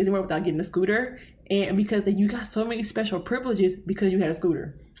going back to Disney World without getting a scooter. And because you got so many special privileges because you had a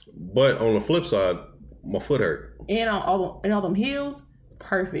scooter. But on the flip side, my foot hurt. And all them hills,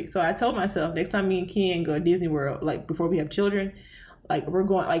 perfect. So I told myself next time me and Ken go to Disney World, like before we have children, like we're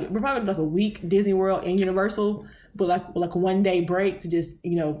probably like a week Disney World and Universal, but like 1 day break to just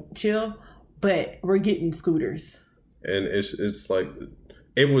chill. But we're getting scooters. And it's like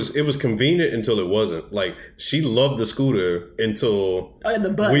it was convenient until it wasn't. Like she loved the scooter until the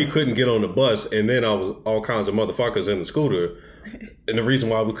bus. We couldn't get on the bus, and then I was all kinds of motherfuckers in the scooter. And the reason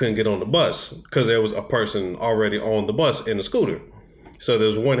why we couldn't get on the bus because there was a person already on the bus in the scooter. So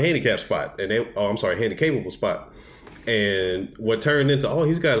there's one handicap spot, and handicapable spot. And what turned into,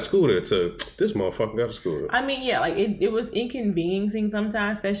 he's got a scooter, to this motherfucker got a scooter. I mean, yeah, like it was inconveniencing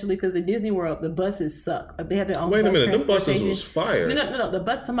sometimes, especially because at Disney World, the buses suck. Like they have their own Wait a minute, the buses was fire. No, the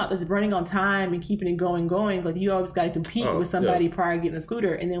bus talking about this running on time and keeping it going. Like you always got to compete with somebody prior to getting a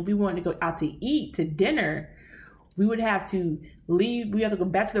scooter. And then if we wanted to go out to eat, to dinner, we would have to leave. We have to go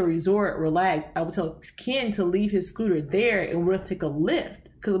back to the resort, relax. I would tell Ken to leave his scooter there and we'll take a lift.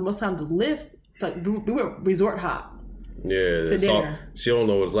 Because most times the lifts, like we were resort hop. Yeah, she don't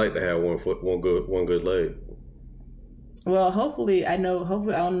know what it's like to have one good leg. Well, hopefully I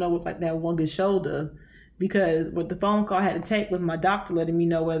don't know what's like to have one good shoulder, because what the phone call I had to take was my doctor letting me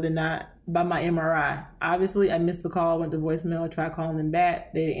know whether or not by my MRI. Obviously, I missed the call, went to voicemail, tried calling them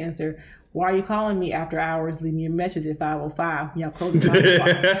back. They didn't answer. Why are you calling me after hours? Leave me a message at 5:05. Y'all closing time.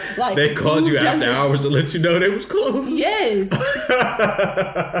 Like, they called you after hours to let you know they was closed. Yes.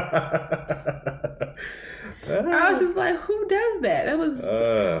 I was just like, who does that? That was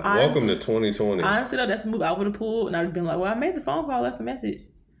welcome to 2020. Honestly, though, that's a move I would have pulled, and I would have been like, well, I made the phone call, left a message.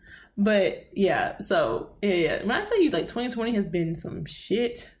 But yeah, so yeah. When I say 2020 has been some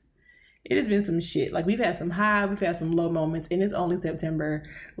shit, it has been some shit. Like, we've had some high, we've had some low moments, and it's only September.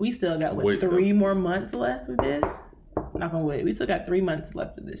 We still got, 3 more months left of this? Knock on wood. We still got 3 months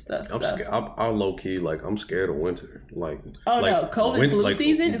left of this stuff. I'm scared. I'm low key, like, I'm scared of winter. No, cold and flu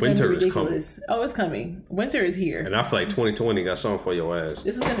season is going to be ridiculous. Oh, it's coming. Winter is here. And I feel like 2020 got something for your ass.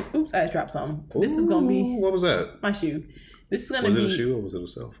 This is going to, oops, I just dropped something. This is going to be. What was that? My shoe. This is going to be. Was it a shoe or was it a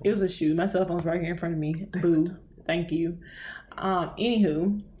cell phone? It was a shoe. My cell phone's right here in front of me. Boo. Thank you.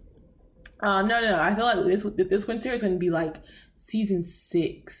 Anywho. No. I feel like this winter is going to be like season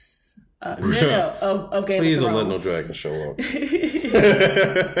 6. Of Game of Thrones. Please don't let no dragon show up.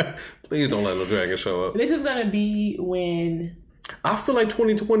 Please don't let no dragon show up. This is going to be when... I feel like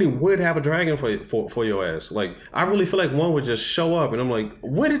 2020 would have a dragon for your ass. Like, I really feel like one would just show up and I'm like,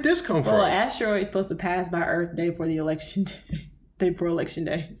 where did this come from? Well, an asteroid is supposed to pass by Earth day before the election day. Election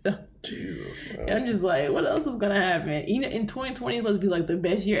day. So Jesus, man. I'm just like, what else is gonna happen? You know, in 2020 it's supposed to be like the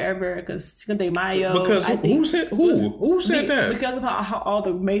best year ever because Cinco de Mayo. Because who said that? Because of how all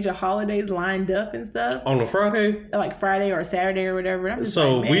the major holidays lined up and stuff on a Friday, like Friday or Saturday or whatever. I'm just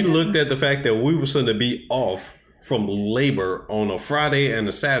so like, we looked at the fact that we were going to be off from labor on a Friday and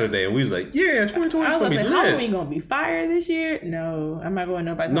a Saturday, and we was like, yeah, 2020 is gonna be lit. Halloween gonna be fire this year? No, I'm not going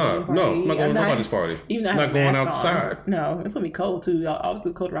to nobody's party. No, I'm not going to nobody's party. Even though I'm not going outside. On. No, it's gonna be cold too. I always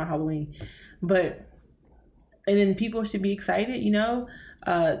get cold around Halloween, and then people should be excited. You know,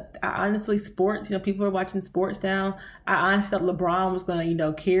 honestly, sports. You know, people are watching sports now. I honestly thought LeBron was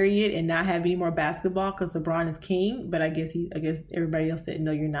gonna, carry it and not have any more basketball because LeBron is king. But I guess everybody else said,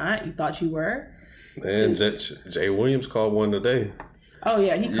 no, you're not. You thought you were. And Jay Williams called one today. Oh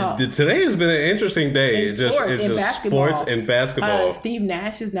yeah, he called. Today has been an interesting day. It's just sports and basketball. Steve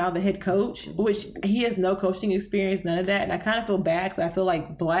Nash is now the head coach, which he has no coaching experience, none of that, and I kind of feel bad because I feel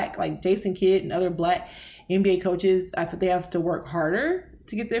like Jason Kidd and other black NBA coaches, I feel they have to work harder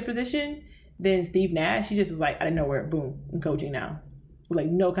to get their position than Steve Nash. He just was like, I didn't know where, boom, I'm coaching now, with like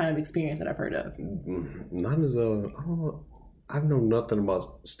no kind of experience that I've heard of. Not as I know nothing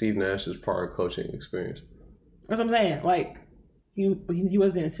about Steve Nash's prior coaching experience. That's what I'm saying. Like, he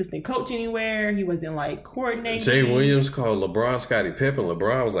wasn't assistant coach anywhere. He wasn't like coordinating. Jay Williams called LeBron Scottie Pippen.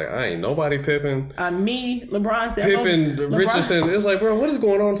 LeBron was like, I ain't nobody Pippen. LeBron said Pippen, Richardson. It's like, bro, what is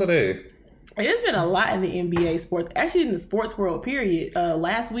going on today? There's been a lot in the NBA sports. Actually, in the sports world, period.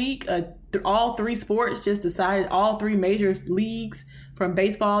 Last week, all 3 sports just decided, all 3 major leagues from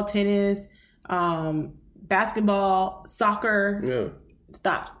baseball, tennis, basketball, soccer. Yeah.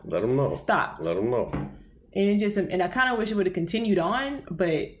 Stop. Let them know. Stop. Let them know. And I kind of wish it would have continued on,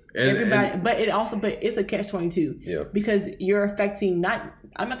 but it's a catch-22. Yeah. Because you're affecting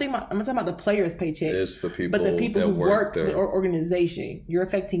I'm not talking about the player's paycheck. It's the people, but the people who work there. The organization. You're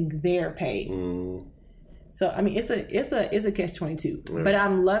affecting their pay. Mm. So I mean, it's a catch-22. Yeah. But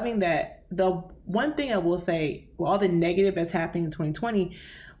I'm loving that. The one thing I will say, with all the negative that's happening in 2020.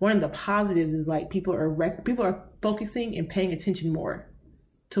 One of the positives is like people are focusing and paying attention more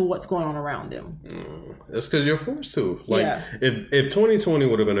to what's going on around them. That's because you're forced to. Like, if 2020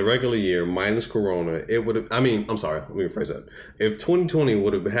 would have been a regular year minus Corona, it would have. I mean, I'm sorry, let me rephrase that. If 2020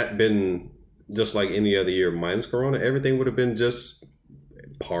 would have been just like any other year minus Corona, everything would have been just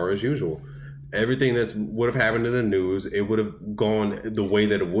par as usual. Everything that would have happened in the news, it would have gone the way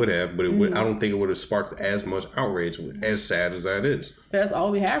that it would have, but I don't think it would have sparked as much outrage, as sad as that is. That's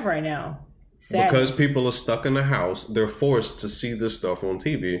all we have right now. Sadness. Because people are stuck in the house, they're forced to see this stuff on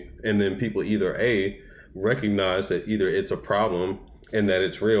TV, and then people either A, recognize that either it's a problem and that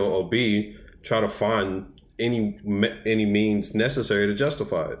it's real, or B, try to find any means necessary to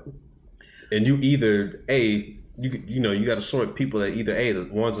justify it. And you either A, you got to sort people that either A, the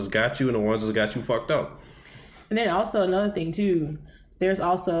ones that's got you and the ones that's got you fucked up. And then also another thing too, there's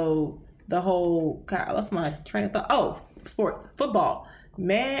also the whole, God, what's my train of thought? Oh, sports, football.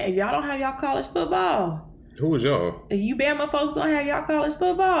 Man, if y'all don't have y'all college football. Who was y'all? If you Bama folks don't have y'all college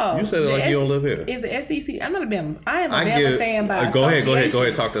football. You said it like you don't live here. If the SEC, I'm not a Bama. I am a Bama fan by association. Go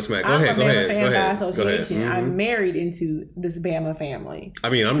ahead, talk to smack. Go ahead. I'm a Bama fan by association. Mm-hmm. I'm married into this Bama family. I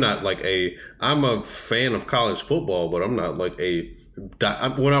mean, I'm not like I'm a fan of college football, but I'm not like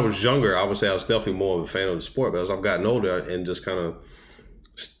when I was younger, I would say I was definitely more of a fan of the sport, but as I've gotten older and just kind of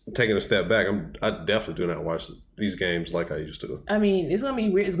taking a step back, I definitely do not watch these games like I used to. I mean, it's gonna be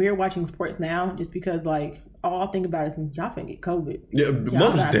weird. It's weird watching sports now, just because like all I think about is y'all finna get COVID. Yeah,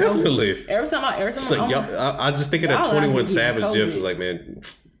 most definitely. COVID. Every time I just think of that 21 Savage GIF is like, man,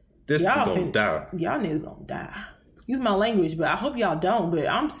 this gonna die. Y'all niggas gonna die. Use my language, but I hope y'all don't. But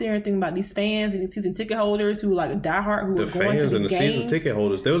I'm sitting thinking about these fans and these season ticket holders who like a diehard who are going to these games. The fans and the season ticket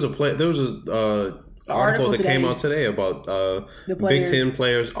holders. There was a article that came out today about Big Ten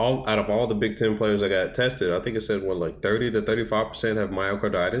players. Out of all the Big Ten players that got tested, I think it said 30 to 35% have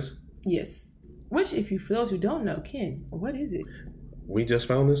myocarditis. Yes. Which, if you feel you don't know, Ken, what is it? We just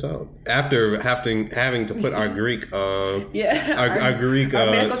found this out after having to put our Greek, our Greek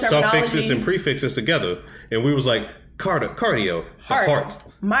suffixes and prefixes together, and we was like cardio, heart,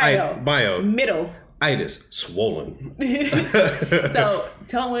 myo, middle. Itis, swollen. So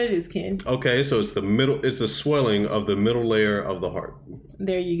tell them what it is, Ken. Okay, so it's the swelling of the middle layer of the heart.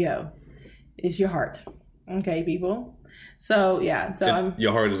 There you go. It's your heart. Okay, people. So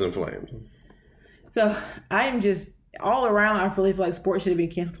your heart is inflamed. So I'm just all around. I really feel like sports should have been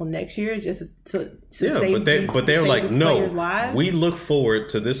canceled till next year, just to save. But they were like, no, we look forward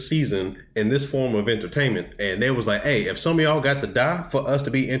to this season in this form of entertainment, and they was like, hey, if some of y'all got to die for us to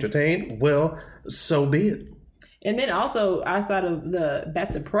be entertained, well, so be it. And then also outside of the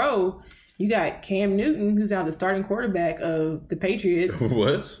back to pro, you got Cam Newton, who's now the starting quarterback of the Patriots.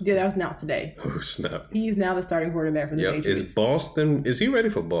 What? Yeah, that was announced today. Oh snap! He's now the starting quarterback for the Patriots. Is he ready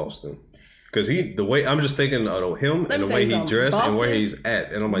for Boston? Because I'm just thinking of him and the way he dressed and where he's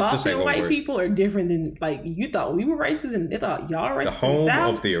at, and I'm like, Boston this ain't gonna white work. People are different than you thought we were racist, and they thought y'all racist. The home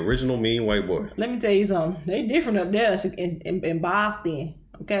of the original mean white boy. Let me tell you something. They different up there in Boston.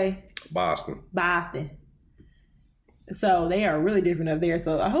 Okay. Boston. So they are really different up there.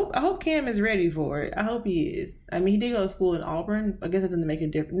 So I hope Cam is ready for it. I hope he is. I mean, he did go to school in Auburn. I guess that doesn't make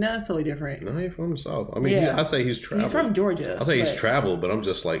it different. No, it's totally different. No, he's from the South. I mean, I'd say he's traveled. He's from Georgia. I'd say he's traveled, but I'm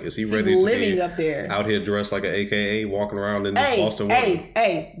just like, is he ready to living be up there out here dressed like an AKA, walking around in this Boston weather?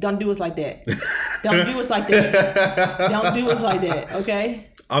 Hey, don't do us like that. Don't do us like that. Don't do us like that, okay?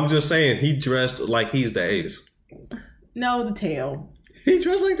 I'm just saying, he dressed like he's the ace. No, the tail. He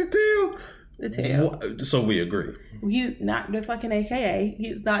dressed like the tail? The tail. So we agree. He's not dressed like an AKA.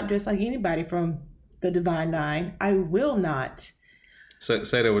 He's not dressed like anybody from the Divine Nine. I will not. Say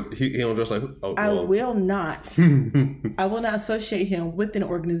that he don't dress like. I will not. I will not associate him with another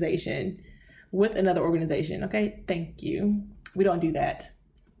organization. Okay, thank you. We don't do that.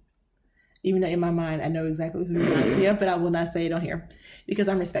 Even though in my mind I know exactly who he reminds me of, but I will not say it on here because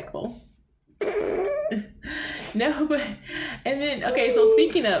I'm respectful. No, but and then so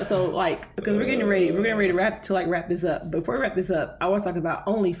speaking of because we're getting ready to wrap this up. Before we wrap this up, I want to talk about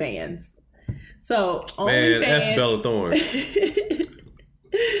OnlyFans. So OnlyFans, F Bella Thorne.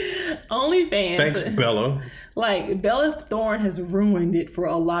 OnlyFans. Thanks, Bella. Bella Thorne has ruined it for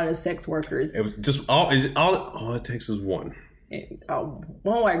a lot of sex workers. It was just all it takes is one.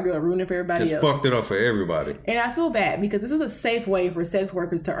 One white girl ruined it for everybody else. Just fucked it up for everybody. And I feel bad because this is a safe way for sex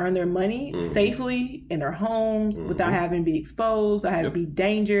workers to earn their money safely in their homes without having to be exposed, without having to be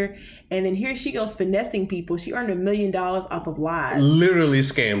danger. And then here she goes finessing people. She earned $1 million off of lies. Literally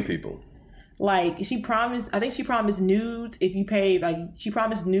scam people. She promised nudes if you paid. She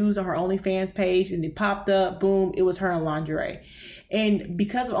promised nudes on her OnlyFans page, and it popped up. Boom! It was her in lingerie. And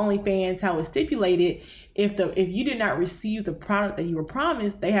because of OnlyFans, how it's stipulated, if you did not receive the product that you were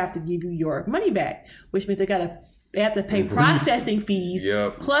promised, they have to give you your money back, which means they have to pay processing fees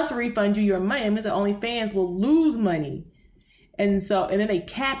plus refund you your money. It means that OnlyFans will lose money. And then they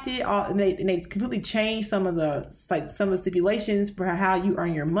capped it all, and they completely changed some of the stipulations for how you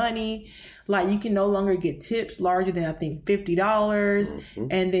earn your money. You can no longer get tips larger than I think $50,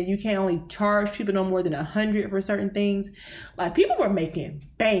 and then you can only charge people no more than $100 for certain things. People were making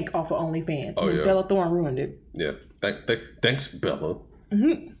bank off of OnlyFans. Bella Thorne ruined it. Yeah, thanks, Bella.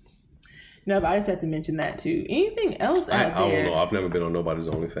 Mm-hmm. No, but I just had to mention that too. Anything else out there? I don't know. I've never been on nobody's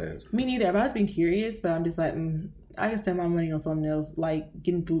OnlyFans. Me neither. But I was being curious, but I'm just like, I can spend my money on something else, like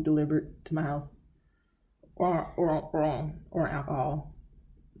getting food delivered to my house, or alcohol,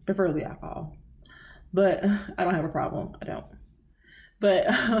 preferably alcohol. But I don't have a problem. I don't. But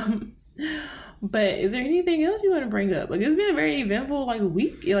is there anything else you want to bring up? It's been a very eventful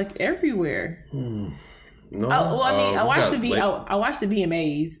week, everywhere. No. I watched the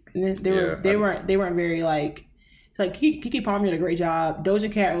VMAs. And they weren't very Keke Palmer did a great job. Doja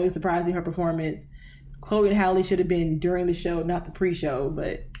Cat really surprised in her performance. Chloe and Halle should have been during the show, not the pre-show.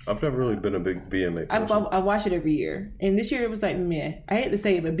 But I've never really been a big VMA person. I watch it every year, and this year it was meh. I hate to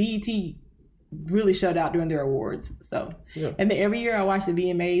say it, but BET really shut out during their awards. So, and then every year I watch the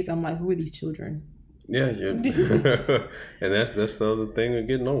VMAs, I'm like, who are these children? Yeah. And that's the other thing of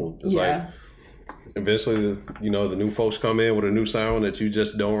getting old. It's eventually, the new folks come in with a new sound that you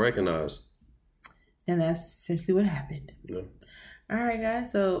just don't recognize. And that's essentially what happened. Yeah. All right,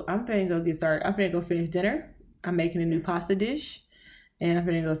 guys. So I'm finna go get started. I'm finna go finish dinner. I'm making a new pasta dish, and I'm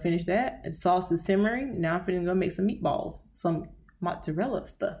finna go finish that. The sauce is simmering. Now I'm finna go make some meatballs, some mozzarella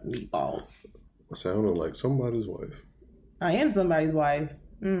stuffed meatballs. I sounded like somebody's wife. I am somebody's wife.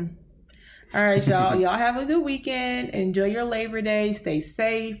 All right, y'all. Y'all have a good weekend. Enjoy your Labor Day. Stay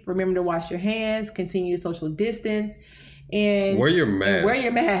safe. Remember to wash your hands. Continue to social distance. And wear your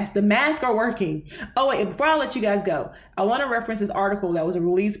mask. The masks are working. Oh, wait. Before I let you guys go, I want to reference this article that was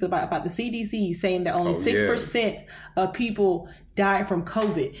released about the CDC saying that only 6% of people died from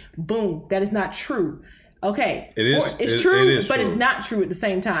COVID. Boom. That is not true. Okay. It's true, but it's not true at the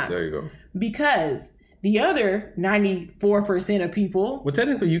same time. There you go. Because the other 94% of people... Well,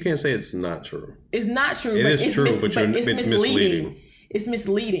 technically, you can't say it's not true. It's not true. It's misleading. It's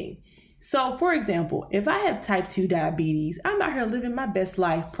misleading. So, for example, if I have type 2 diabetes, I'm out here living my best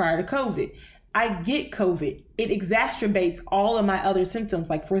life prior to COVID. I get COVID. It exacerbates all of my other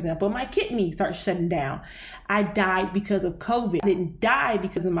symptoms. Like, for example, my kidney starts shutting down. I died because of COVID. I didn't die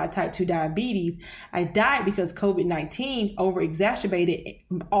because of my type 2 diabetes. I died because COVID-19 over-exacerbated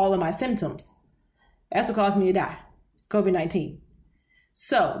all of my symptoms. That's what caused me to die. COVID-19.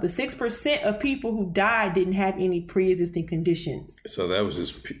 So the 6% of people who died didn't have any pre-existing conditions. So that was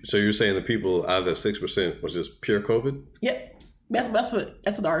just. So you're saying the people out of the 6% was just pure COVID? Yep, that's what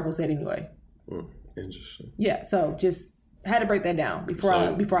the article said anyway. Interesting. Yeah. So just had to break that down before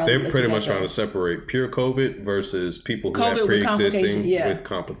I. They're pretty much trying to separate pure COVID versus people who have pre-existing with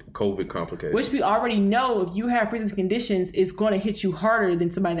COVID complications. Which we already know, if you have pre-existing conditions, it's going to hit you harder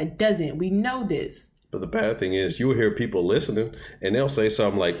than somebody that doesn't. We know this. But the bad thing is, you'll hear people listening, and they'll say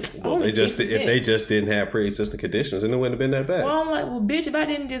something like, "Well, if they just didn't have pre-existing conditions, then it wouldn't have been that bad." Well, I'm like, well, bitch, if I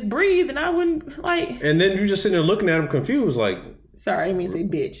didn't just breathe, then I wouldn't like. And then you just sitting there looking at them confused, like. Sorry, I didn't mean to say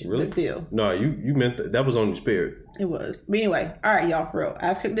bitch, really? But still. No, you meant that was on your spirit. It was. But anyway, all right, y'all, for real.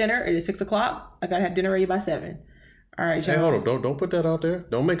 I've cooked dinner. It is 6:00. I gotta have dinner ready by 7. All right, y'all. Hey, hold on. Don't put that out there.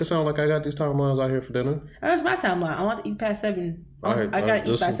 Don't make it sound like I got these timelines out here for dinner. Oh, that's my timeline. I want to eat past 7. I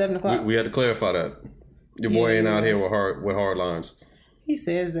gotta eat by 7 o'clock. We had to clarify that. Your boy ain't out here with hard lines. He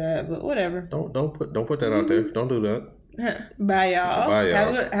says that, but whatever. Don't put that out there. Don't do that. Bye, y'all.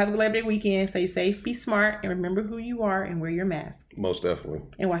 Have a good Labor Day weekend. Stay safe, be smart, and remember who you are and wear your mask. Most definitely.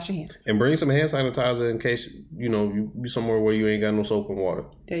 And wash your hands. And bring some hand sanitizer in case you somewhere where you ain't got no soap and water.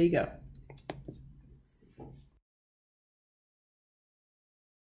 There you go.